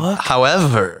dude. fuck?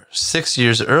 However, 6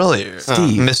 years earlier,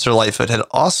 Steve. Mr. Lightfoot had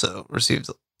also received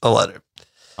a letter.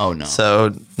 Oh no.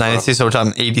 So 92, so we're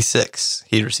talking 86,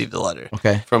 he received a letter.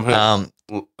 Okay. From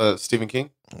who? Stephen King?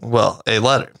 Well, a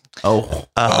letter. Oh.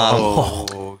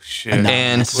 Oh, shit. And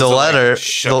And Was the it like, letter,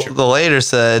 shut your- the later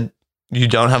said, you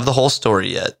don't have the whole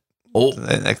story yet. Oh.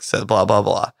 And it said blah, blah,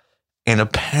 blah. And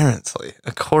apparently,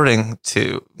 according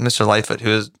to Mr. Lightfoot, who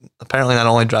is apparently not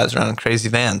only drives around in crazy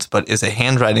vans, but is a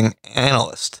handwriting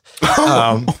analyst.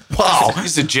 Wow.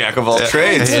 He's a jack of all Yeah,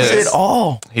 trades. he Is is. it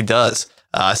all? He does.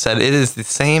 Said it is the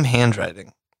same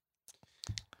handwriting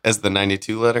As the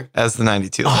 92 letter? as the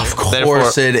 92 letter. Of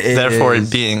course it is. Therefore, it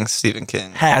being Stephen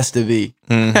King. Has to be.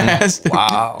 Mhm. Has to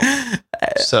Wow.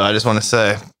 So I just want to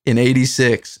say, In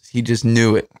 86, he just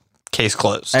knew it. case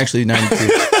closed. Actually,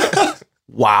 92.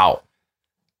 Wow.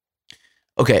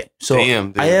 Okay, so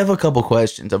Damn, dude. I have a couple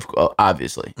questions,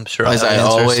 obviously, I'm sure as I I have the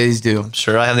answers. always do. I'm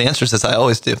sure I have the answers as I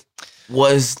always do.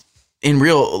 Was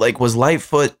was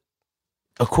Lightfoot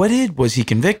acquitted? Was he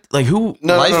convicted? Like who?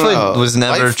 No, Lightfoot was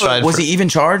never Lightfoot- tried. Was for, he even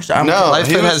charged? No. Lightfoot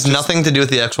he was has just- nothing to do with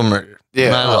the actual murder. Yeah.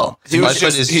 Not at all. He was Lightfoot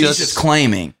just- is he's just, Just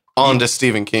claiming. On to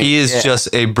Stephen King. he is Yeah. just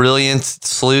a brilliant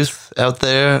sleuth out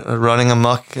there running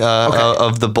amok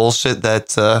of the bullshit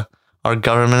that our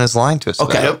government is lying to us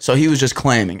Okay, about. Yep. so he was just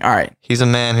claiming. All right. He's a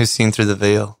man who's seen through the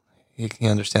veil. He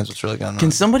understands what's really going on.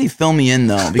 Can somebody fill me in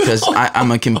though? Because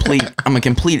I'm a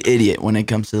complete idiot when it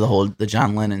comes to the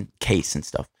John Lennon case and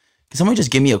stuff. Can somebody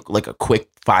just give me a quick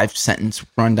 5-sentence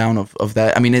rundown of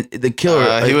that? I mean, the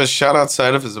killer. He was shot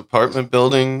outside of his apartment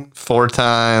building. 4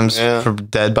 times Yeah. for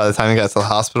dead by the time he got to the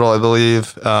hospital, I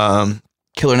believe.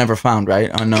 Killer never found, right?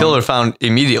 Unknown. Killer found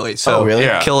immediately. So Oh, really?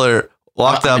 Yeah. Killer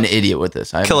walked I'm up. an idiot with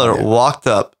this. I have no Killer idea. walked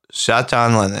up, shot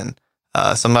John Lennon.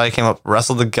 Somebody came up,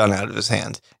 wrestled the gun out of his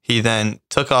hand. He then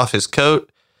took off his coat,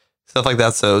 stuff like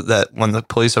that, so that when the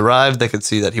police arrived, they could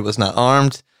see that he was not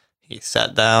armed. He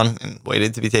sat down and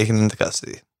waited to be taken into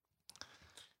custody.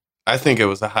 I think it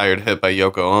was a hired hit by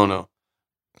Yoko Ono.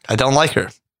 I don't like her.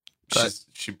 But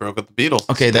She broke up the Beatles.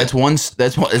 Okay, that's one.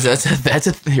 That's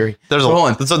a theory. there's Hold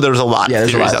on. there's a lot Yeah, of there's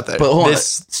a theories lot. out there. But hold on.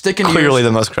 This Sticking to clearly yours,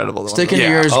 the most credible. sticking to Yeah.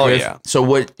 yours, Oh, Griff. yeah. So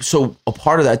what? So a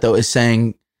part of that though is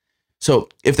saying, so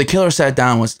if the killer sat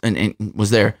down and was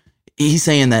there, he's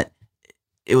saying that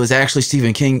it was actually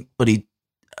Stephen King, but he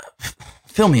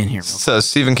fill me in here, real quick. So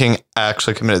Stephen King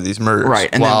actually committed these murders, Right,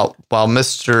 and while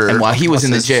Mr. And while he was what's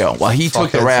in the his jail, while he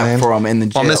took the fuckhead's rap name? for him in the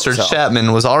jail, While Mr. itself.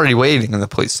 Chapman was already waiting in the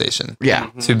police station Yeah,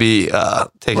 to be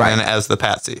taken Right. in as the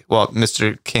patsy, while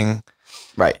Mr. King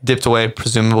right. dipped away,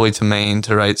 presumably to Maine,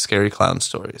 to write scary clown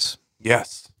stories.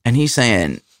 Yes. And he's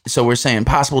saying, so we're saying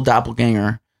possible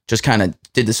doppelganger just kind of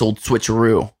did this old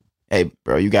switcheroo. Hey,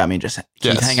 bro, you got me. Just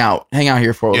Yes. hang out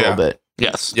here for a Yeah. little bit.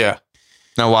 Yes. Yeah.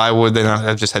 Now, why would they not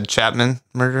have just had Chapman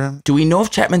murder him? Do we know if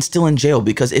Chapman's still in jail?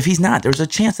 Because if he's not, there's a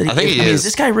chance that I think he is is.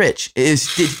 this guy rich? Did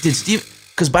Steve?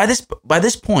 Because by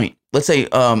this point, let's say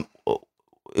it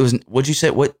was. What'd you say?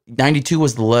 What 92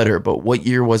 was the letter, but what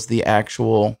year was the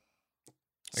actual?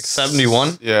 Like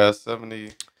 71? Yeah,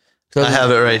 70. I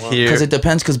have it right here. Because it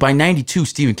depends. Because by 92,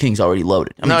 Stephen King's already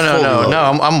loaded. I mean, No, fully loaded.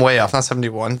 I'm way off. Not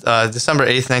 71. December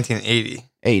 8th, 1980.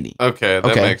 80. Okay, that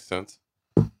Okay. makes sense.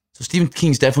 So Stephen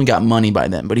King's definitely got money by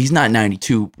then, but he's not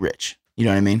 92 rich. You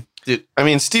know what I mean? Dude, I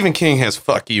mean, Stephen King has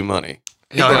fuck you money.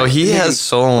 No, he has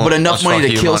so But enough much money to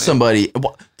fuck you kill money. somebody.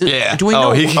 Yeah. Do we Oh,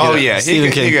 know? he can Oh, get it. yeah, Stephen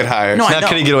he King. could get hired. No, I Now, know.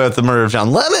 could he get away with the murder of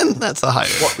John Lennon? That's a higher.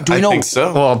 Do we I know? think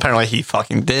so. Well, apparently he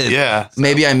fucking did. Yeah.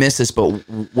 Maybe I missed this, but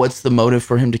what's the motive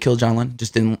for him to kill John Lennon?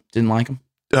 Just didn't like him.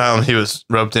 He was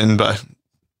roped in by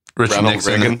Richard Ronald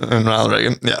Nixon Reagan. and Ronald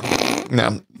Reagan. Yeah.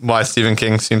 Yeah. Why Stephen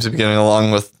King seems to be getting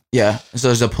along with Yeah, so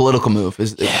there's a political move,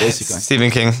 is basically. Stephen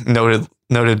King,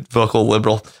 noted vocal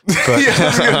liberal. But, Yeah, I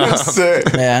was gonna say.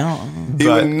 Yeah, I don't know. He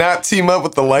But- would not team up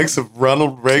with the likes of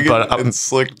Ronald Reagan But, and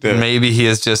Slick Dick. maybe he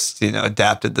has just,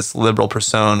 adapted this liberal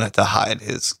persona to hide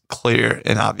his clear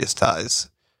and obvious ties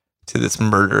to this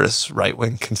murderous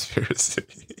right-wing conspiracy.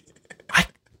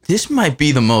 This might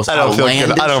be the most I don't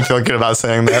outlandish. feel good about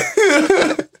saying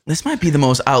that. This might be the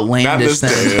most Not outlandish this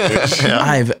day. thing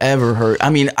I've ever heard. I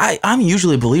mean, I'm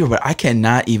usually a believer, but I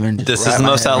cannot even. just This wrap is the my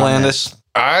most head around outlandish.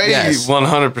 I Yes.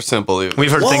 100% believe it.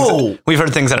 We've heard Whoa. things. We've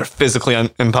heard things that are physically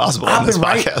impossible on this Hopping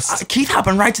right, podcast. Keith,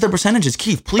 hopping right to the percentages.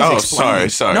 Keith, please Oh, explain.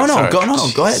 sorry. No, sorry. go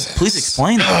ahead. Please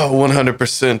explain it. Oh,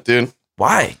 100%, dude.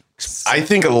 Why? I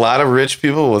think a lot of rich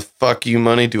people with fuck you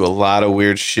money do a lot of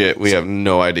weird shit we have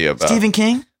no idea about. Stephen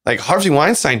King? Like Harvey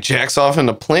Weinstein jacks off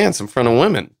into plants in front of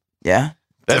women. Yeah.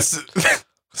 That's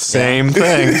Same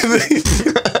thing.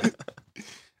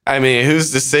 I mean,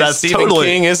 who's to say That's Stephen totally-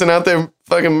 King isn't out there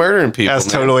fucking murdering people? That's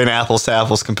man? totally an apples to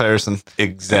apples comparison.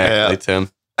 Exactly, Tim.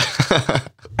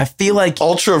 I feel like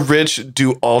Ultra rich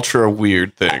do ultra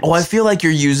weird things. I feel like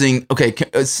you're using. Okay,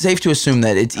 it's safe to assume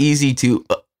that it's easy to.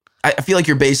 I feel like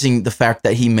you're basing the fact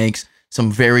that he makes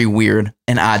some very weird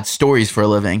and odd stories for a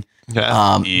living.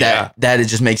 Yeah. Yeah. That it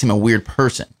just makes him a weird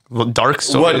person. Well, dark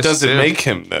stories. What does it too. make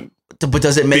him then? But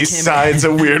does it make Besides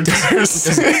a weird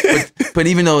person. But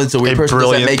even though it's a weird A person, does that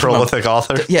brilliant, make prolific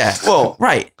author. him a, yeah. Well,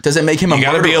 Right. Does it make him a you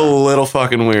gotta be a murderer? little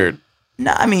fucking weird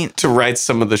No, I mean, to write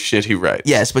some of the shit he writes.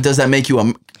 yes, but does that make you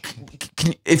a?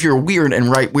 If you're weird and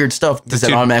write weird stuff, does that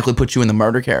Dude. automatically put you in the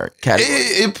murder category?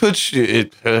 It puts you,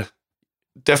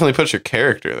 definitely puts your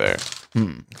character there.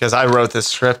 Because I wrote this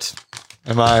script.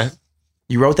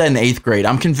 You wrote that in 8th grade.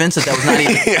 I'm convinced that was not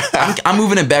even. I'm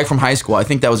moving it back from high school. I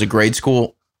think that was a grade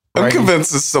school. I'm writing.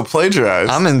 convinced it's still plagiarized.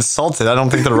 I'm insulted. I don't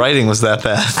think the writing was that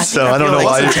bad. So I I don't feel know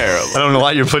like why. it's terrible. I don't know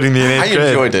why you're putting me in I 8th grade.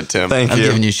 enjoyed it, Tim. Thank I'm you.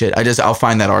 giving you shit. I'll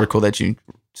find that article that you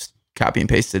just copy and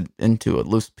pasted into a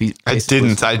loose piece. I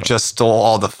didn't. I just stole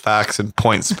all the facts and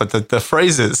points, but the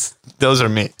phrases, those are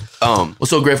me. Well,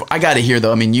 so Griff, I got to hear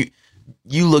though. I mean,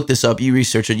 you looked this up, you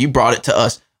researched it, you brought it to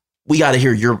us. We got to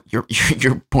hear your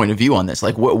point of view on this.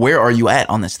 Like, where are you at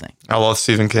on this thing? I love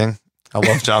Stephen King. I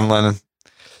love John Lennon.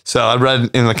 So I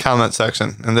read in the comment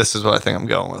section, and this is what I think I'm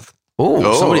going with.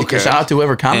 Oh, somebody okay. shout out to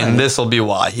whoever commented. And this will be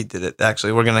why he did it.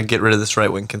 Actually, we're gonna get rid of this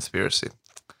right wing conspiracy.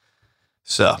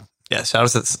 So yeah, shout out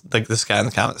to this guy in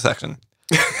the comment section.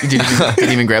 You didn't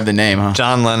even grab the name, huh?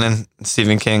 John Lennon and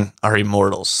Stephen King are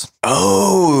immortals.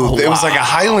 Oh, it was like a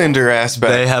Highlander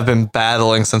aspect. They have been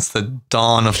battling since the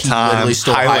dawn of time, Literally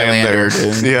stole Highlander.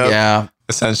 Highlander, dude. Yep. Yeah.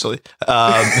 essentially.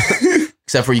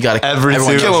 Except for you got to Every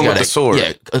two- Kill him with the sword.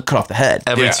 Yeah, cut off the head.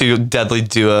 Every Yeah. two deadly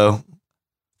duo,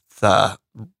 the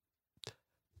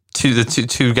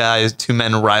two guys, two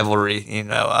men rivalry. You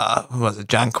know, who was it?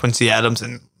 John Quincy Adams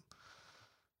and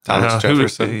I don't Thomas know,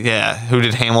 Jefferson. who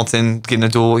did Hamilton get in a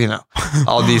duel? You know,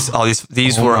 all these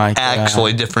Oh were my God.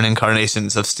 actually different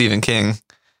incarnations of Stephen King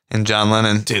and John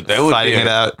Lennon. Dude, that would fighting be it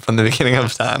out from the beginning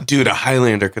of time. Dude, a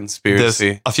Highlander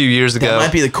conspiracy. A few years ago,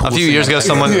 might be the coolest a few thing years I've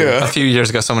ago, ever heard. a few years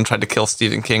ago, someone tried to kill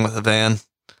Stephen King with a van.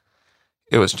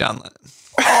 It was John Lennon.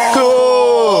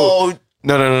 Oh!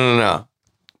 No.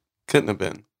 Couldn't have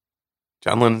been.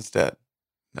 John Lennon's dead.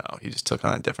 No, he just took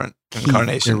on a different They're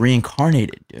incarnation.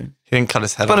 reincarnated, dude. He didn't cut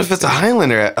his head But off. if it's a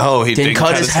Highlander, he Didn't did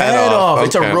cut his head off.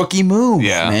 It's a Okay. rookie move,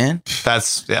 Yeah. man.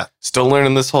 That's Still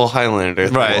learning this whole Highlander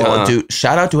thing. Right. Oh, dude,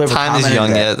 shout out to whoever Time is commented young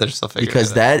that, yet. They're still figuring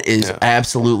because it out. that is Yeah.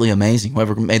 absolutely amazing.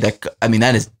 Whoever made that, I mean,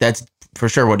 that's for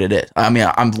sure what it is. I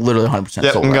mean, I'm literally 100%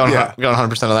 Yeah, sold. I'm right going, now. Yeah. I'm going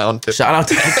 100% on that one too. Shout out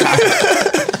to that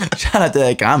comment. Shout out to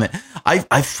that comment.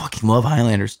 I fucking love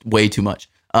Highlanders way too much.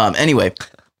 Anyway,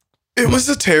 It was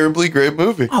a terribly great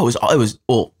movie. it was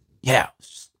well, yeah. It was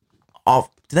just off.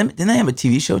 Didn't they have a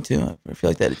TV show too? I feel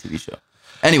like they had a TV show.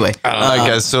 Anyway, All right,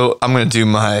 guys. So I'm going to do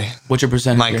my what's your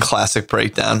percentage? here? classic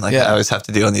breakdown, like Yeah. I always have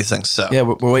to do on these things. So Yeah,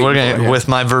 we're waiting we're for it gonna here. with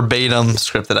my verbatim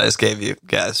script that I just gave you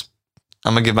guys.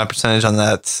 I'm gonna give my percentage on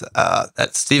that.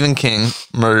 That Stephen King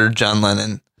murdered John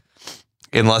Lennon,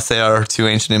 unless they are two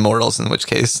ancient immortals, in which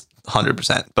case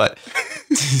 100%. But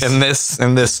in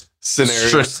this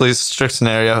Scenario. strict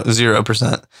scenario,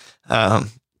 0%.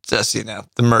 Just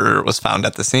the murderer was found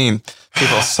at the scene.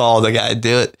 People saw the guy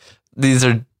do it. These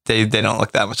are they don't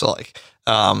look that much alike.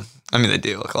 I mean, they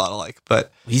do look a lot alike,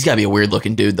 but He's got to be a weird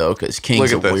looking dude though, because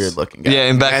King's a Look at this. weird looking guy. yeah.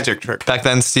 And Magic trick. back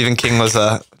then, Stephen King was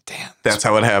a damn. That's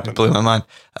how it happened. Blew my mind.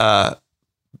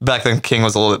 Back then, King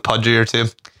was a little bit pudgier too,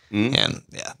 Mm. and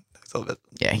yeah, it's a little bit.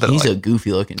 Yeah, bit he's alike. a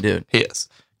goofy looking dude. He is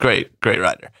great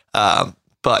writer.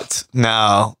 But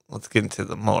now let's get into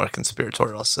the more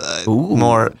conspiratorial side, Ooh.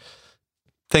 more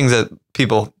things that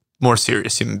people, more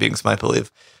serious human beings, might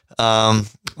believe.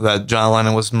 That John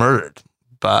Lennon was murdered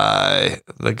by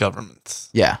the government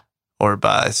Yeah. or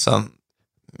by some.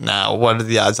 Now, what are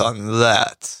the odds on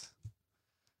that?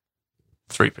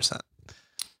 3%.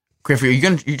 Griff,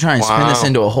 you're trying to spin this Wow.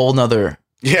 into a whole nother.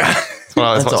 Yeah.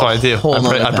 That's That's what a I do. whole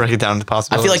nother I break thing. it down into I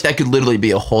possibilities. feel like that could literally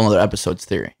be a whole nother episode's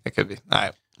theory. It could be. All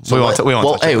right. So we won't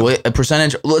well, touch hey, it. wait, a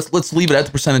percentage. Let's leave it at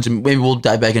the percentage, and maybe we'll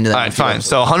dive back into that. All in a right, few fine.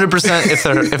 episodes.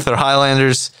 So 100% if they're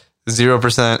Highlanders,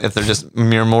 0% if they're just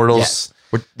mere mortals.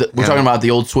 We're Yeah. talking about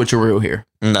the old switcheroo here.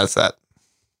 And that's that.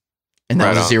 And that Right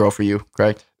was a on. 0 for you,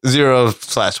 correct?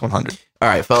 0/100. All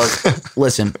right, fellas.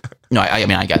 Listen. No, I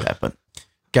mean, I got that. But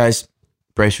guys,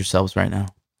 brace yourselves right now.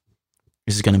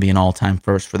 This is going to be an all-time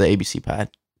first for the ABC pod.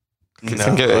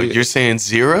 No, you're saying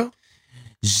 0?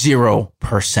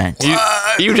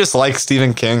 0%. You just like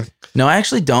Stephen King. No, I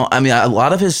actually don't. I mean, a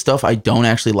lot of his stuff I don't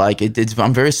actually like.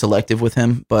 I'm very selective with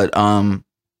him, but I'm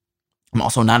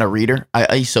also not a reader.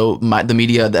 The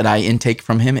media that I intake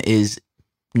from him is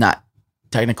not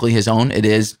technically his own. It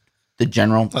is the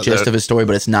general gist of his story,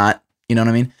 but it's not. You know what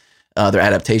I mean? They're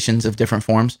adaptations of different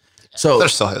forms. So They're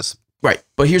still his. right.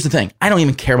 But here's the thing: I don't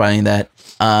even care about any of that.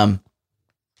 I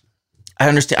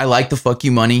understand. I like the fuck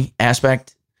you money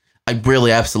aspect. I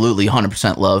really absolutely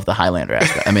 100% love the Highlander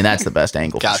aspect. I mean, that's the best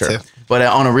angle for Got sure. to. But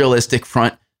on a realistic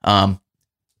front, I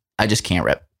just can't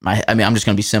wrap I'm just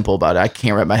going to be simple about it. I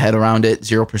can't wrap my head around it.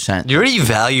 0%. Your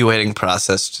evaluating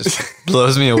process just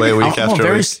blows me away week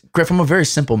after week. Griff, I'm a very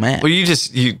simple man. Well, you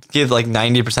give like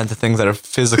 90% to things that are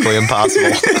physically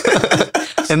impossible.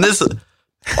 And this,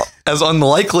 as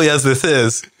unlikely as this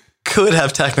is, could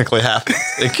have technically happened.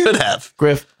 It could have.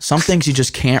 Griff, some things you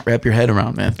just can't wrap your head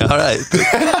around, man. All right.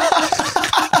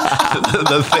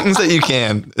 The things that you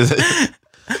can.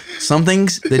 Some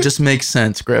things that just make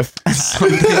sense, Griff.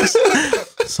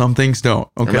 Some things don't.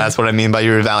 Okay. And that's what I mean by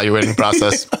your evaluating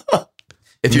process.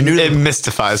 If you're new to It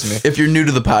mystifies me. if you're new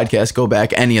to the podcast, go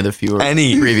back any of the previous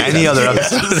Any other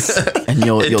episodes, episode. and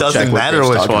you'll It check doesn't what matter Griff's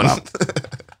which talking one. about.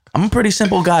 I'm a pretty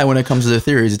simple guy when it comes to the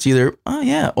theories. It's either oh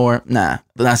yeah or nah.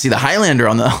 But I see the Highlander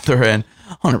on the other end,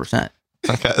 100%.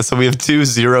 Okay, so we have 2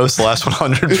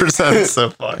 0/100%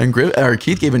 so far. And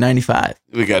Keith gave it 95.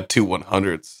 We got 2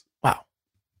 100s. Wow.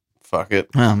 Fuck it.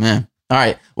 Oh man. All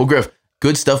right. Well, Griff,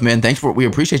 good stuff, man. We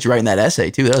appreciate you writing that essay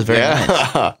too. That was very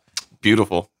nice.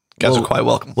 Beautiful. You guys Well, are quite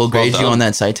welcome. We'll grade you done. on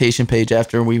that citation page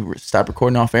after we stop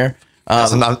recording off air.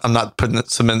 Yes, I'm not putting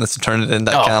some in this to turn it in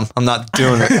that cam. I'm not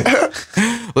doing it.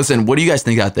 Listen, what do you guys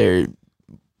think out there?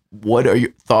 What are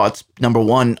your thoughts, number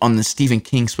one, on the Stephen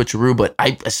King switcheroo? But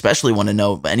I especially want to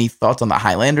know any thoughts on the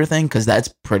Highlander thing, because that's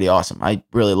pretty awesome. I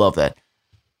really love that.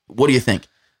 What do you think?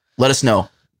 Let us know.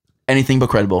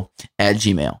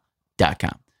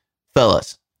 anythingbutcredible@gmail.com.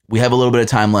 Fellas, we have a little bit of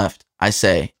time left. I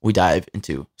say we dive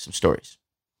into some stories.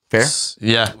 Fair?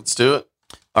 Yeah. Let's do it.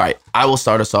 All right, I will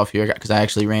start us off here because I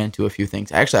actually ran into a few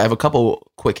things. Actually, I have a couple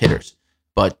quick hitters,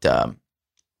 but I'd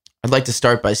like to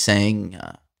start by saying,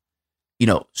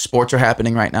 sports are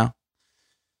happening right now.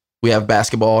 We have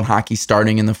basketball and hockey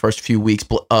starting in the first few weeks.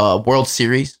 World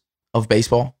Series of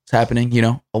baseball is happening.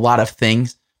 A lot of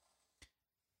things.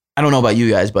 I don't know about you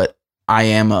guys, but I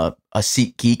am a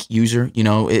SeatGeek user.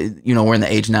 We're in the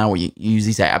age now where you use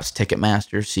these apps,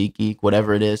 Ticketmaster, SeatGeek,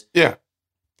 whatever it is. Yeah.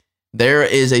 There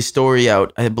is a story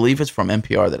out, I believe it's from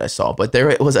NPR that I saw, but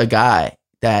there was a guy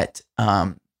that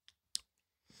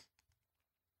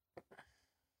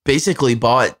basically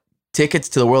bought tickets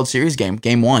to the World Series game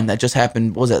 1 that just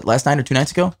happened. What was it last night or 2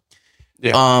 nights ago?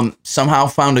 Yeah. Somehow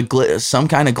found some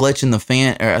kind of glitch in the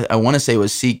fan. Or I want to say it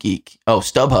was SeatGeek. Oh,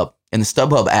 StubHub in the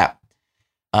StubHub app.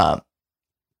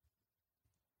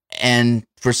 And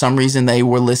for some reason, they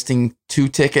were listing 2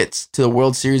 tickets to the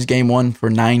World Series game 1 for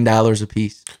 $9 a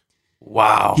piece.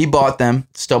 Wow. He bought them.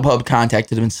 StubHub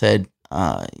contacted him and said,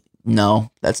 no,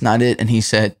 that's not it. And he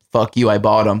said, fuck you, I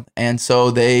bought them. And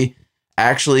so they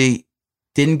actually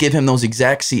didn't give him those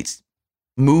exact seats,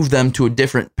 moved them to a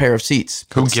different pair of seats.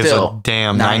 Who But gives still, a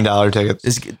damn $9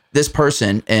 tickets? this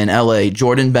person in LA,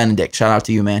 Jordan Benedict, shout out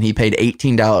to you, man. He paid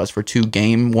 $18 for 2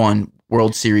 game 1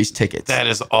 World Series tickets. That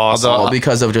is awesome. all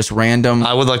because of just random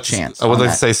I would like chance.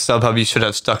 to say StubHub, you should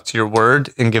have stuck to your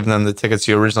word and given them the tickets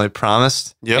you originally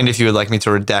promised. Yep. And if you would like me to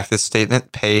redact this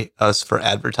statement, pay us for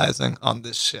advertising on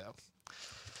this show.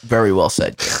 Very well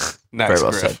said. Nice, Very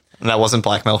well Griff. said. And that wasn't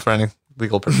blackmail for any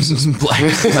legal purposes.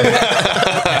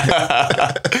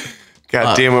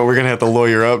 God damn it, we're gonna have to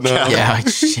lawyer up now. Yeah.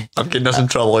 Shit. I'm getting us in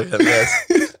trouble again, guys.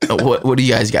 What do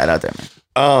you guys got out there,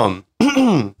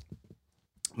 man?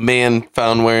 Man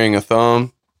found wearing a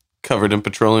thong covered in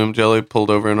petroleum jelly, pulled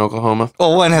over in Oklahoma.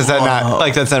 Well, when has that not, Whoa.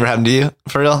 like, that's never happened to you?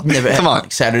 For real? Never Come on.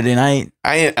 Saturday night.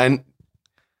 I'm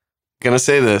gonna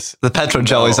say this. The Petro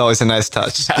jelly is always a nice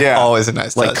touch. Yeah. Always a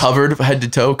nice Like touch. covered head to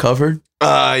toe covered.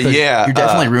 'Cause Yeah. You're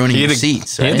definitely ruining he your had to-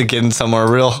 seats. He had to Right? get in somewhere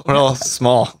real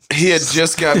small. He had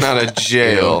just gotten out of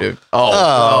jail. Dude.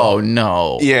 Oh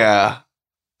no. Yeah.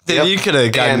 Dude, Yep. you could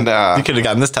have gotten And, you could have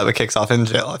gotten this type of kicks off in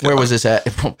jail. I feel Where like. was this at?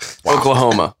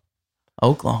 Oklahoma.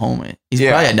 Oklahoma. He's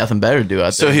Yeah. probably had nothing better to do out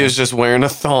there. So he was just wearing a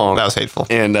thong. That was hateful.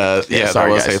 And that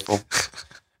sorry, was guys. hateful.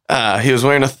 He was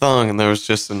wearing a thong, and there was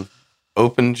just an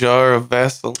open jar of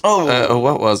Vaseline. Oh.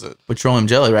 What was it? Petroleum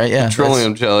jelly, right? Yeah.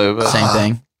 Petroleum jelly. But, Same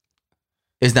thing.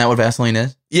 Isn't that what Vaseline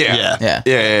is? Yeah. Yeah.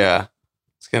 I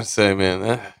was gonna say,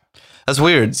 man. That's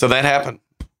weird. So that happened.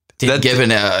 Did he give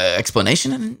an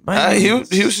explanation? He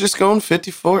was just going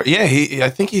 54. Yeah, I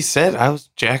think he said I was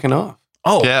jacking off.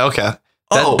 Oh. Yeah, okay.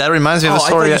 Oh. That reminds me of a I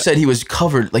story. thought you said he was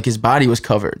covered, like his body was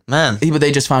covered. Man, But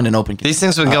they just found an open case. these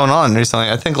things have been going on recently.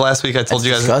 I think last week I told That's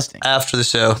you guys disgusting. after the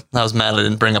show, I was mad I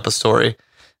didn't bring up a story.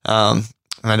 And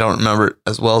I don't remember it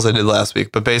as well as I did last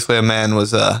week. But basically a man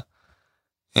was in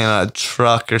a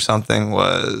truck or something,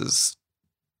 was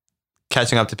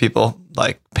catching up to people,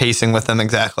 like pacing with them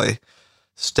exactly,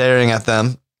 staring at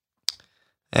them,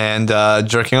 and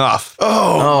jerking off.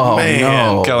 Oh, man.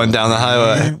 no. Going down the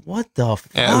highway. Man, what the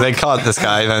fuck? Yeah, they caught this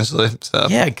guy eventually. So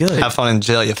Yeah, good. have fun in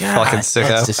jail, you God, fucking sicko.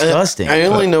 that's disgusting. I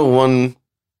only know one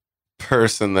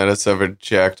person that has ever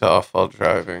jacked off while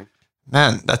driving.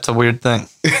 Man, that's a weird thing.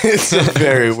 It's a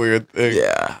very weird thing.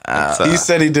 yeah. He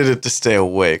said he did it to stay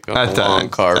awake on a long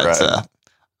car ride.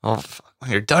 Fuck. When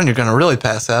you're done, you're gonna really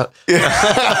pass out.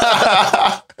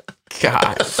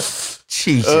 God.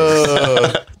 Jesus.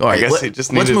 All right, I guess he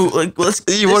just let's needed- move. Like, let's.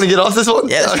 You want to get off this one?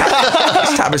 Yeah,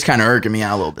 this topic's kind of irking me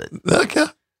out a little bit. Okay.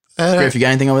 Griff, you got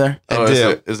anything over there? Oh,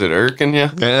 is it irking you?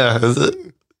 Yeah, is it?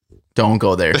 Don't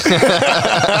go there.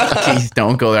 Keith,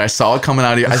 don't go there. I saw it coming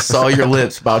out of you. I saw your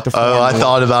lips about to form. Oh, I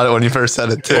thought about it when you first said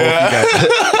it too.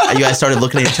 You guys started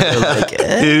looking at each other like,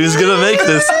 He's gonna make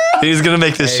this. He's gonna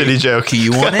make this shitty joke. do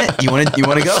you want it? You want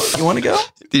to go? You want to go?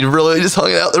 You really just hung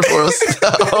it out there for us.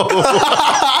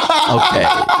 Okay,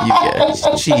 you get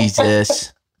it.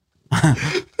 Jesus.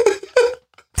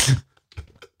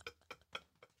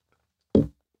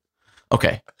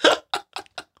 Okay.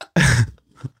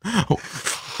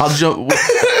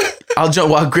 I'll jump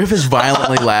while Griff is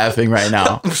violently laughing right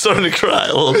now. I'm starting to cry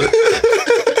a little bit.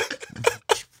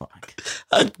 Fuck.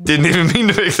 I didn't even mean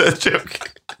to make that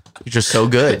joke. You're just so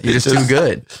good. You're just too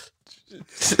good.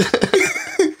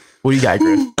 What do you got,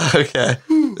 Griff? Okay,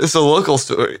 it's a local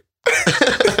story.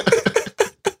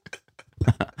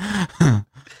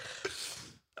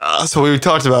 So we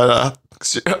talked about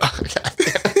okay.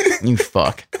 You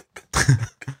fuck.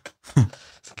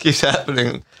 Keeps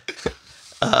happening.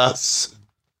 God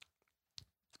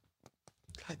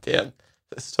damn,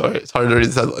 this story. It's hard to read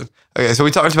this headline. Okay, so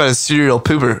we talked about a serial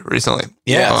pooper recently.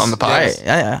 On the podcast. Right.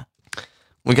 Yeah.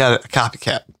 We got a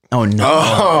copycat. Oh no.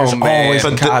 Oh, There's man. always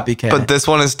a But copycat. But this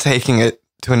one is taking it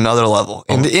to another level.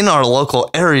 And in our local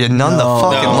area, none the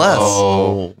fucking less.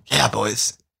 Oh. Yeah,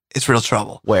 boys. It's real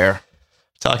trouble. Where?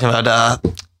 Talking about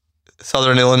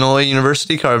Southern Illinois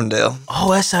University, Carbondale.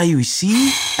 Oh, SIUC?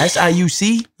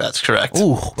 SIUC? That's correct.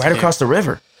 Ooh, right across the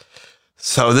river.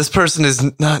 So this person is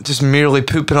not just merely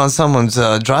pooping on someone's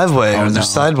driveway or their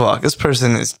sidewalk. This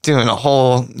person is doing a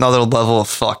whole another level of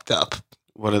fucked up.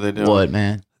 What are they doing? What,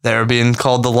 man? They're being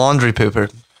called the laundry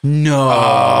pooper.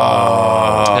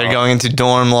 No. They're going into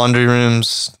dorm laundry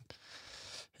rooms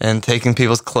and taking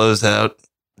people's clothes out,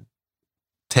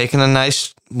 taking a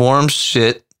nice warm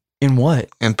shit In what?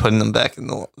 and putting them back in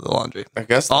the laundry. I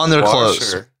guess On the their washer.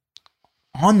 clothes.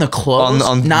 On the clothes?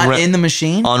 On Not in the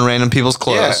machine? On random people's Yeah,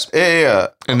 clothes. yeah.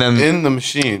 And then In the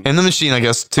machine. in the machine, I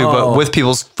guess, too, Oh. but with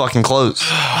people's fucking clothes.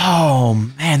 Oh,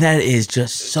 man, that is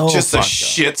just so Just a fucked up.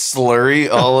 shit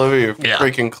slurry all over your Yeah.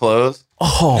 freaking clothes.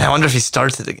 Oh, I wonder if he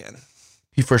starts it again.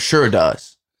 he for sure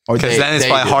does. Or Because they- then it's they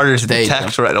probably do. harder to They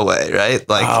detect do. right away, right?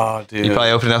 Like, Oh, dude. you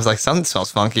probably open it up like something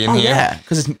smells funky in Oh, here. yeah,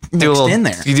 because it's Do a mixed little, in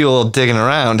there. You do a little digging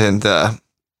around, and I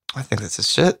think that's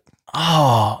just shit.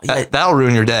 Oh, yeah. That'll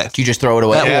ruin your day. You just throw it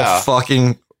away. That Yeah. will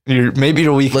fucking maybe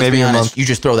your week, Let's maybe be your honest, month. you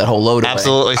just throw that whole load away.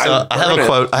 Absolutely. So I'd I have burn a it.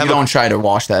 quote. I You have don't try to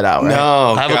wash that out, right?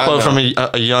 No. I have a God, quote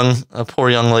no. from a poor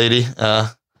young lady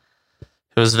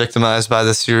who was victimized by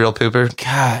the serial pooper.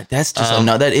 God, that's just Um,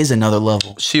 that is another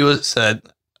level. She said,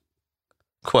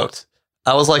 quote,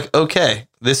 I was like, okay,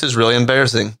 this is really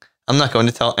embarrassing. I'm not going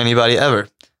to tell anybody ever.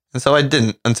 And so I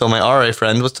didn't until my RA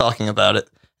friend was talking about it.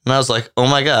 And I was like, oh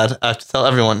my God, I have to tell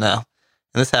everyone now.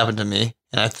 And this happened to me.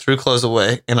 And I threw clothes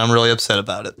away. And I'm really upset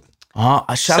about it.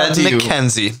 A shout out Said to you.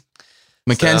 Mackenzie.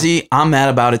 Mackenzie, I'm mad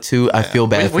about it too. I feel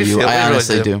bad we for you. feel- we I really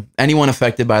honestly do. do. Anyone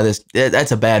affected by this,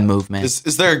 that's a bad move, man. Is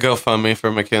there a GoFundMe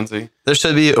for Mackenzie? There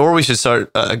should be, or we should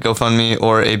start a GoFundMe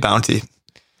or a bounty.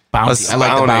 Bounty. I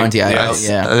like the bounty. bounty. Yes.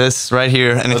 Yeah. This right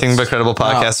here, Anything But Credible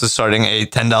podcast is starting a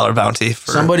 $10 bounty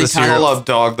for Somebody the kinda I serial. love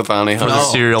Dog the Bounty For Hunter. the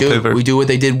serial dude, pooper. we do what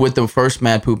they did with the first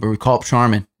Mad Pooper. We call up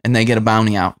Charmin. and they get a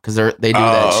bounty out because they do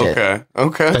that shit.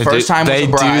 Okay. The first time was they a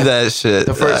bribe. do that shit.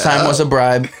 The first time was a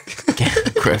bribe.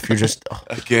 Griff, you're just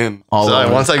Again. all Sorry,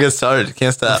 over. once I get started, you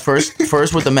can't stop. First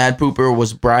with the Mad Pooper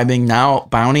was bribing. Now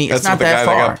bounty. It's That's not what the that guy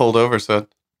far. that got pulled over said.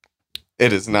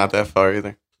 It is not that far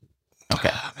either. Okay.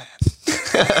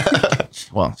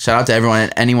 Well, shout out to everyone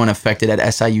and anyone affected at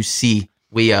SIUC.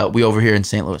 We over here in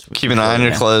St. Louis. Keep an eye on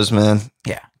your clothes, man.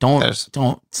 Yeah. Don't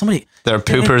somebody. There are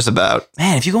poopers about.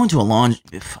 Man, if you go into a laundry,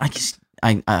 I just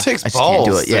can't do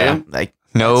balls, it. Yeah. dude. Like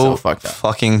No so fucked up.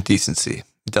 fucking decency.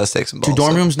 It does take some balls. Do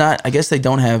dorm rooms not? I guess they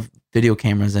don't have video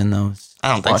cameras in those. I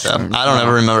don't think so. washrooms. I don't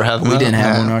ever remember having We that. didn't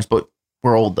have Yeah. one in ours, but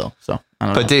we're old though, so I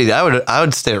don't know. But dude, I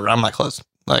would stay around my clothes.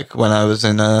 Like when I was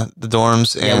in the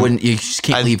dorms. And Yeah, you just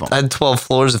can't leave them. I had 12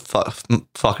 floors of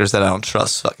fuckers that I don't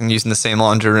trust fucking using the same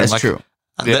laundry room. That's like, true.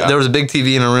 Yeah. There was a big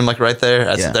TV in a room like right there.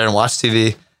 I'd Yeah. sit there and watch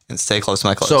TV and stay close to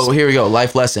my clothes. So here we go.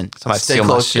 Life lesson. Somebody Stay steal my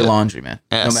close to your shit. laundry, man.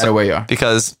 Yeah, no matter where you are.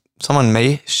 because someone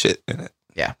may shit in it.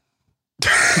 Yeah.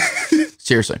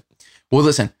 Seriously. Well,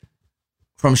 listen.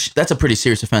 That's a pretty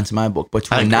serious offense in my book, but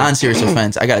to I a agree. non-serious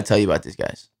offense, I got to tell you about these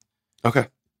guys. Okay.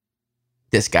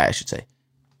 This guy, I should say.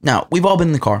 Now, we've all been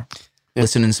in the car, Yeah.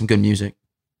 listening to some good music,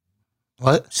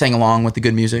 What? sang along with the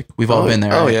good music. We've all been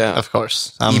there. Oh, right? yeah. Of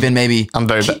course. Even maybe I'm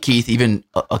very bad. Keith, even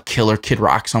a killer Kid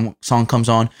Rock song comes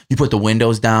on. You put the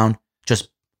windows down, just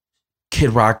Kid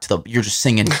Rock you're just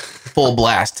singing full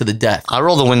blast to the death. I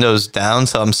roll the windows down,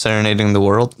 so I'm serenading the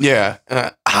world. Yeah.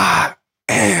 I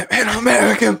am an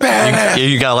American badass.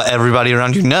 You gotta let everybody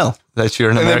around you know that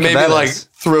you're an And then American maybe badass. like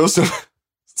throw some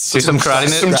karate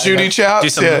moves. some Judy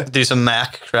chops. do some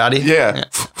Mac karate. Yeah.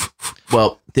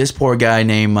 Well, this poor guy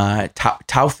named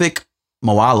Taufik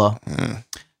Mawala,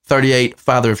 38,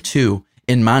 father of two,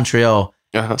 in Montreal.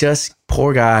 Uh-huh. Just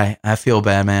poor guy. I feel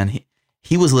bad, man.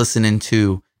 He was listening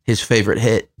to his favorite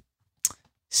hit,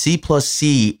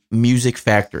 C+C Music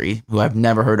Factory, who I've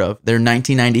never heard of. Their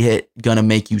 1990 hit, Gonna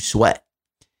Make You Sweat.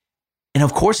 And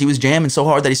of course, he was jamming so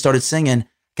hard that he started singing,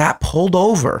 got pulled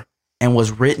over, and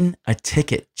was written a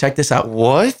ticket. Check this out.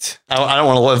 What? I don't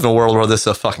want to live in a world where this is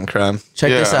a fucking crime. Check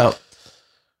this Yeah. out.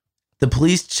 The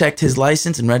police checked his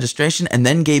license and registration and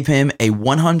then gave him a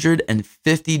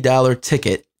 $150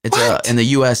 ticket. It's in the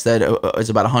U.S. that is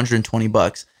about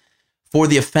 $120 for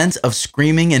the offense of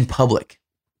screaming in public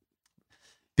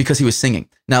because he was singing.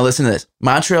 Now listen to this.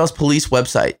 Montreal's police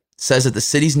website says that the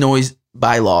city's noise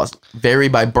bylaws vary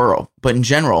by borough, but in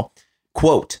general,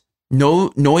 quote,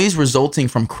 no noise resulting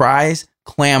from cries,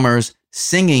 clamors,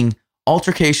 singing,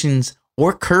 altercations,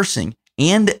 or cursing,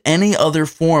 and any other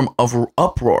form of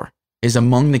uproar is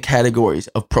among the categories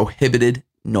of prohibited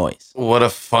noise. What a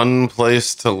fun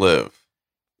place to live.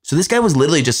 So this guy was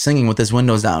literally just singing with his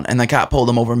windows down, and the cop pulled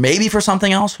him over, maybe for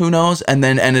something else, who knows, and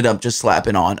then ended up just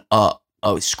slapping on a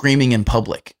screaming in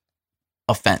public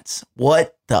offense.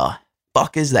 What the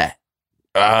fuck is that?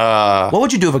 What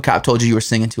would you do if a cop told you were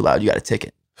singing too loud? You got a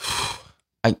ticket.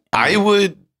 I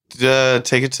would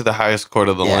take it to the highest court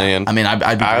of the land. I mean, I'd be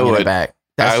I bringing would- it back.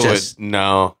 That's just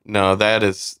no, that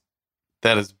is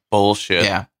bullshit.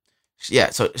 yeah.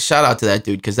 So shout out to that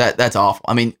dude because that's awful.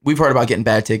 I mean, we've heard about getting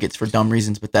bad tickets for dumb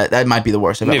reasons, but that might be the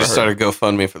worst I've I need ever to heard. start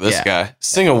a GoFundMe for this Yeah. guy.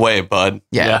 Sing away, bud.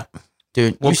 Yeah.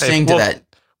 Dude, We'll you pay- sing to we'll- that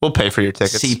We'll pay for your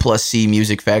tickets. C+C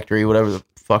Music Factory, whatever the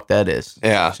fuck that is.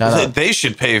 Yeah. Shout out. They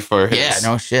should pay for his, Yeah,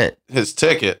 no shit. his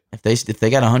ticket. If they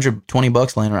got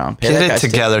 $120 laying around, pay that Get it guy's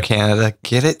ticket. together, Canada.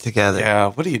 Get it together. Yeah.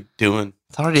 What are you doing?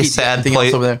 It's already a Keith, sad anything else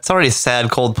place. over there? It's already a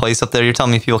sad, cold place up there. You're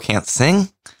telling me people can't sing?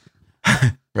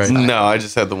 Right. No, I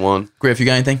just had the one. Griff, you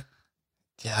got anything?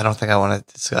 Yeah, I don't think I want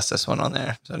to discuss this one on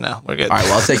there. So no, we're good. All right,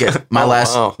 well, I'll take it. My Oh,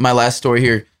 wow. last story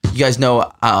here. You guys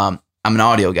know I'm an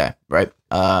audio guy, right?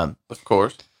 Of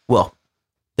course. Well,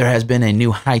 there has been a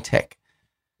new high-tech,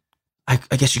 I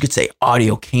guess you could say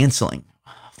audio canceling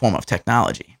form of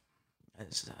technology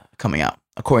is coming out.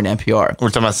 According to NPR, We're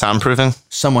talking about soundproofing.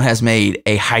 someone has made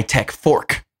a high-tech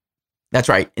fork. That's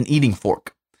right, an eating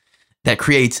fork that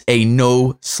creates a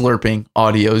no slurping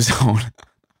audio zone.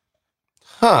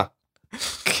 Huh.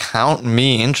 Count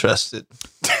me interested.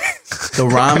 The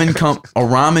a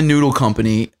ramen noodle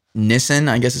company, Nissan,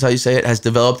 I guess is how you say it, has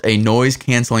developed a noise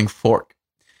canceling fork.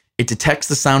 It detects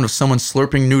the sound of someone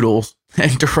slurping noodles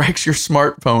and directs your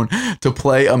smartphone to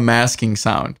play a masking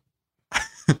sound.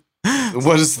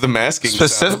 What is the masking sound?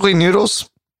 Specifically noodles.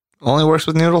 Only works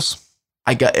with noodles.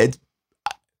 I got it.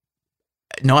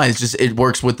 No, it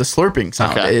works with the slurping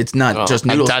sound. Okay. It's not Oh, just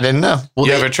I noodles. didn't know. Well,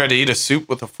 You they- ever tried to eat a soup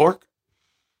with a fork?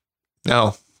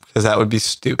 No, because that would be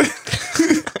stupid.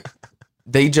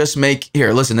 they just make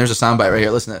here. Listen, there's a soundbite right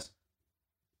here. Listen to this.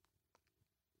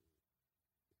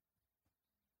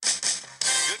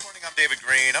 Good morning, I'm David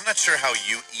Green. not sure how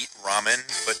you eat ramen,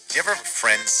 but do you ever have a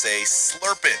friend say,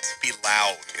 slurp it, be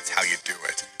loud, it's how you do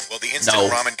it? Well, the instant No.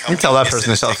 ramen company You tell that person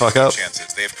to isn't shut the fuck taking up.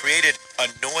 chances. They have created a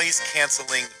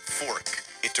noise-canceling fork.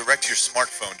 It directs your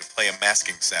smartphone to play a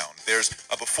masking sound. There's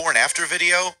a before and after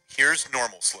video. Here's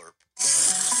normal slurp.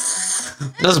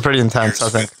 Those are pretty intense, I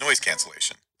Here's think. with noise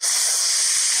cancellation.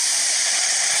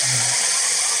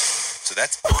 So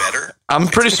that's better. I'm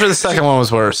pretty sure the second one was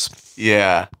worse.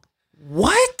 Yeah.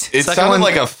 What? It Second sounded one-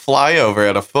 like a flyover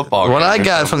at a football game. What I or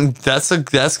got something. from that's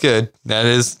good. That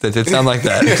did sound like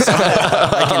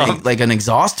that. Like an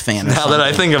exhaust fan. Or Now that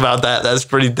I something. think about that, that's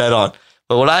pretty dead on.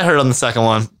 But what I heard on the second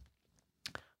one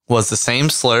was the same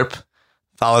slurp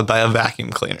followed by a vacuum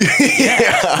cleaner.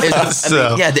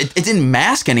 It didn't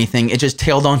mask anything. It just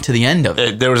tailed on to the end of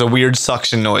it. There was a weird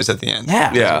suction noise at the end.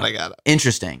 Yeah. Yeah. That's what I got.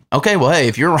 Interesting. Okay, well, hey,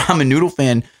 if you're a ramen noodle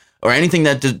fan or anything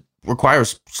that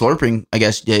requires slurping, I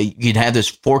guess you'd have this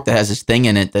fork that has this thing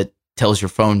in it that tells your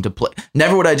phone to play.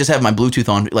 Never would I just have my Bluetooth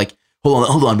on, like,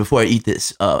 hold on, before I eat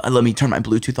this, let me turn my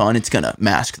Bluetooth on. It's going to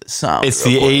mask the sound. It's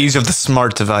the age of the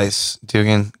smart device,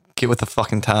 Dugan. Get with the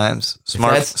fucking times.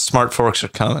 Smart forks are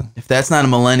coming. If that's not a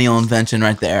millennial invention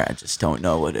right there, I just don't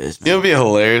know what is. You know, it'd be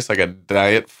hilarious, like a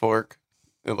diet fork,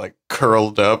 it like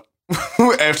curled up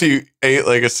after you ate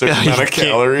like a certain Yeah, amount you of can't-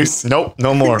 calories. Nope,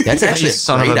 no more. That's actually You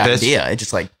son a of a great bitch. idea. It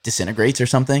just like disintegrates or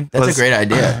something. That's Let's- a great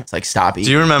idea. It's like stop Do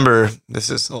eating. you remember? This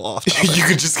is a little off topic. You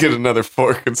could just get another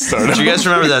fork and start. Do you guys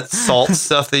remember that salt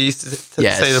stuff they used to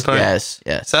say to put? Yes.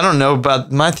 So I don't know,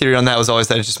 but my theory on that was always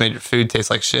that it just made your food taste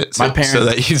like shit. So, My parents- so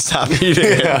that you stop eating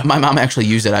it. My mom actually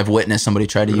used it. I've witnessed somebody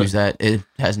try to use that. It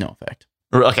has no effect.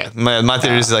 Okay, my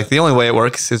theory is like the only way it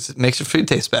works is it makes your food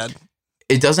taste bad.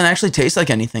 It doesn't actually taste like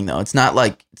anything though. It's not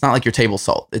like your table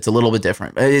salt. It's a little bit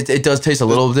different. It does taste a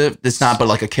little bit. It's not, but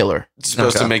like a killer. It's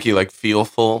supposed to make you like feel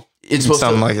full. It's supposed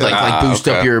Something to like like, that. boost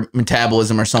up Okay. your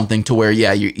metabolism or something to where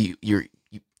you're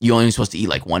only supposed to eat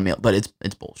like one meal, but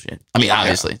it's bullshit. I mean,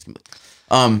 obviously.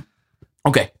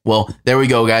 Okay, well there we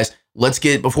go, guys.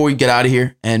 Before we get out of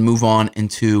here and move on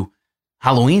into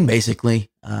Halloween, basically.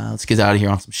 Let's get out of here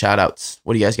on some shout outs.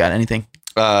 What do you guys got? Anything?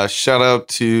 Shout out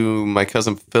to my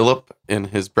cousin Philip and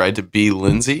his bride to be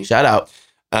Lindsay. Shout out.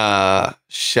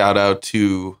 Shout out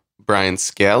to Brian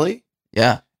Scally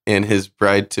Yeah. and his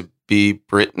bride to be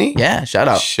Brittany. Yeah. Shout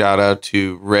out. Shout out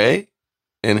to Ray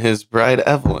and his bride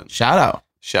Evelyn. Shout out.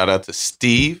 Shout out to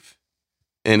Steve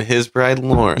and his bride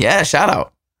Lauren. Yeah. Shout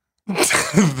out.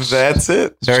 That's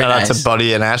it. Very Shout out nice. to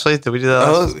Buddy and Ashley. Did we do that?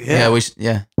 Oh, last?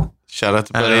 yeah. Yeah. Shout out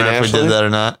to I Buddy don't know and if we Ashley. did that or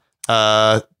not.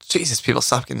 Jesus, people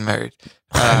stop getting married.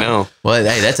 I know. Well,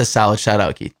 hey, that's a solid shout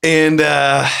out, Keith. And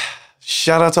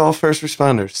shout out to all first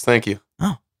responders. Thank you.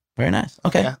 Very nice.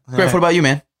 Okay. Yeah. Griff, All what about you,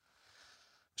 man?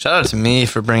 Shout out to me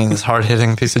for bringing this hard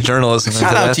hitting piece of journalism.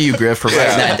 Shout out to you, Griff, for writing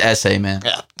Yeah. that essay, man.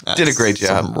 Yeah, Did a great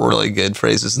job. Some really good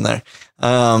phrases in there.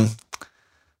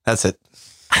 That's it.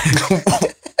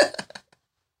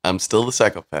 I'm still the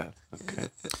psychopath. Okay.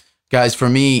 Guys, for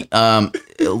me, a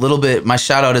little bit, my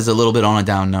shout out is a little bit on a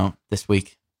down note this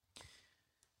week.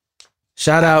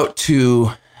 Shout out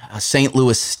to a St.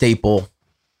 Louis staple,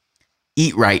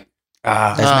 Eat Right,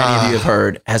 as many of you have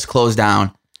heard, has closed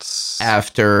down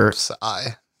after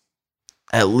Sigh.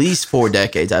 at least 4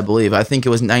 decades, I believe. I think it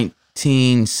was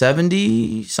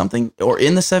 1970 something, or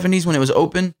in the 70s when it was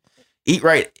open. Eat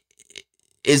Right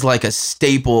is like a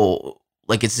staple.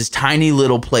 Like it's this tiny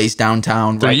little place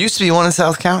downtown. There right, used to be one in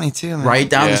South County too, man. right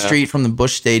down the Yeah. street from the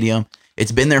Busch Stadium.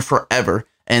 It's been there forever.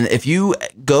 And if you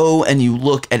go and you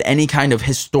look at any kind of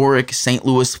historic St.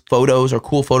 Louis photos or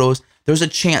cool photos, there's a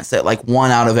chance that like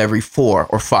 1 out of every 4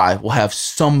 or 5 will have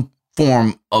some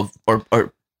form of or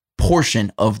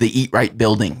portion of the Eat Right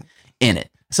building in it.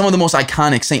 Some of the most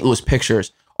iconic St. Louis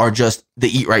pictures are just the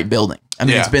Eat Right building. I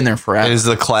mean, Yeah. it's been there It forever. is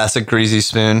the classic greasy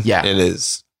spoon. Yeah. It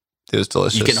is. It was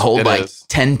delicious. You can hold It like is.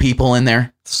 10 people in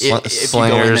there. if you go in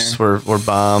Slingers there. were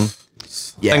bomb.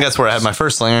 Yeah. I think that's where I had my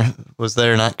first slinger. Was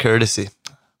there, not courtesy.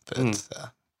 But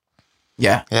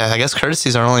Yeah. yeah, I guess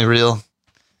courtesy's our only real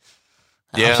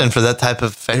Yeah. option for that type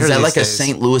of fare. Is that these like a days.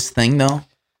 St. Louis thing though?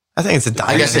 I think it's a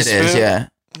diner. I guess it is. spoon? Yeah.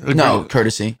 No,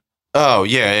 courtesy. Oh,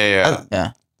 yeah.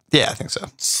 Yeah. Yeah, I think so.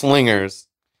 Slingers,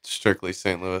 strictly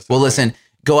St. Louis. Well, I listen,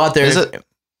 go out there. Is it?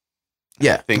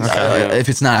 Yeah. think Okay. so, yeah. If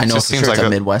it's not, I know just for seems sure it's like a a-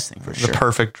 Midwest thing for The sure.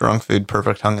 perfect drunk food,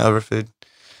 perfect hungover food.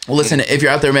 Well, listen, if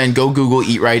you're out there, man, go Google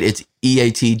Eat Right. It's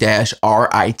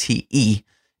EAT-RITE,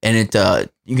 and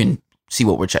you can see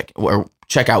what we're checking or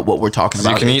check out what we're talking So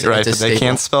about. you can eat It's right, a but they staple.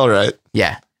 can't spell right.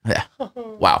 Yeah, Yeah.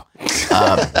 Wow.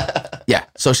 Yeah.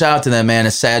 So shout out to them, man.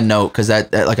 A sad note because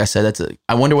that, like I said,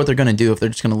 I wonder what they're gonna do if they're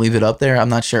just gonna leave it up there. I'm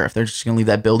not sure if they're just gonna leave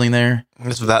that building there.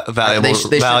 It's valuable, They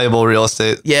should- valuable real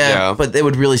estate. Yeah, but it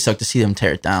would really suck to see them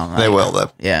tear it down. They will,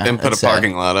 though. Yeah. And put a that's sad.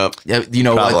 parking lot up. Yeah, you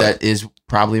know Probably. what? That is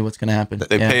probably what's gonna happen.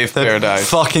 They pave paradise.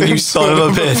 Fucking you son of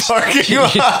a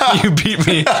bitch. You beat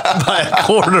me by a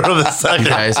quarter of a second.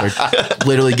 You guys are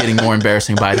literally getting more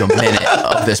embarrassing by the minute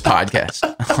of this podcast.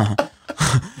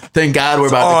 Thank God we're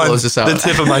about to On close this out. the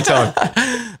tip of my tongue.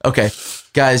 Okay,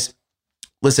 guys,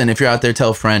 listen, if you're out there, tell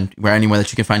a friend. We're anywhere that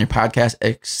you can find your podcast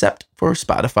except for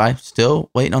Spotify. Still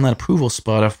waiting on that approval,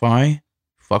 Spotify.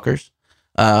 Fuckers.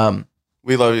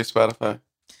 We love you, Spotify.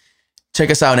 Check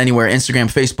us out anywhere. Instagram,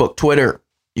 Facebook, Twitter.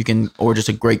 You can, or just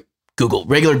a great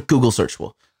regular Google search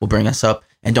will bring us up.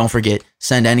 And don't forget,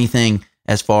 send anything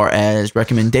as far as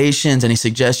recommendations, any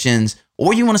suggestions,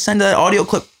 or you want to send that audio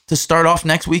clip to start off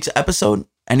next week's episode,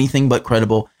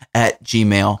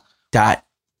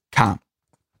 anythingbutcredible@gmail.com.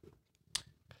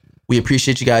 We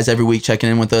appreciate you guys every week checking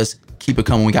in with us. Keep it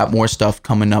coming. We got more stuff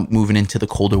coming up, moving into the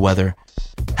colder weather.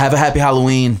 Have a happy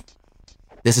Halloween.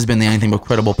 This has been the Anything But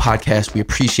Credible podcast. We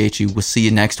appreciate you. We'll see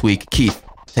you next week. Keith,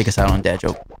 take us out on Dad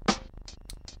Joke.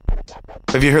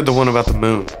 Have you heard the one about the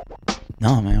moon?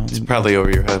 No, man. It's probably over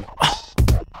your head.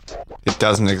 It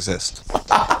doesn't exist.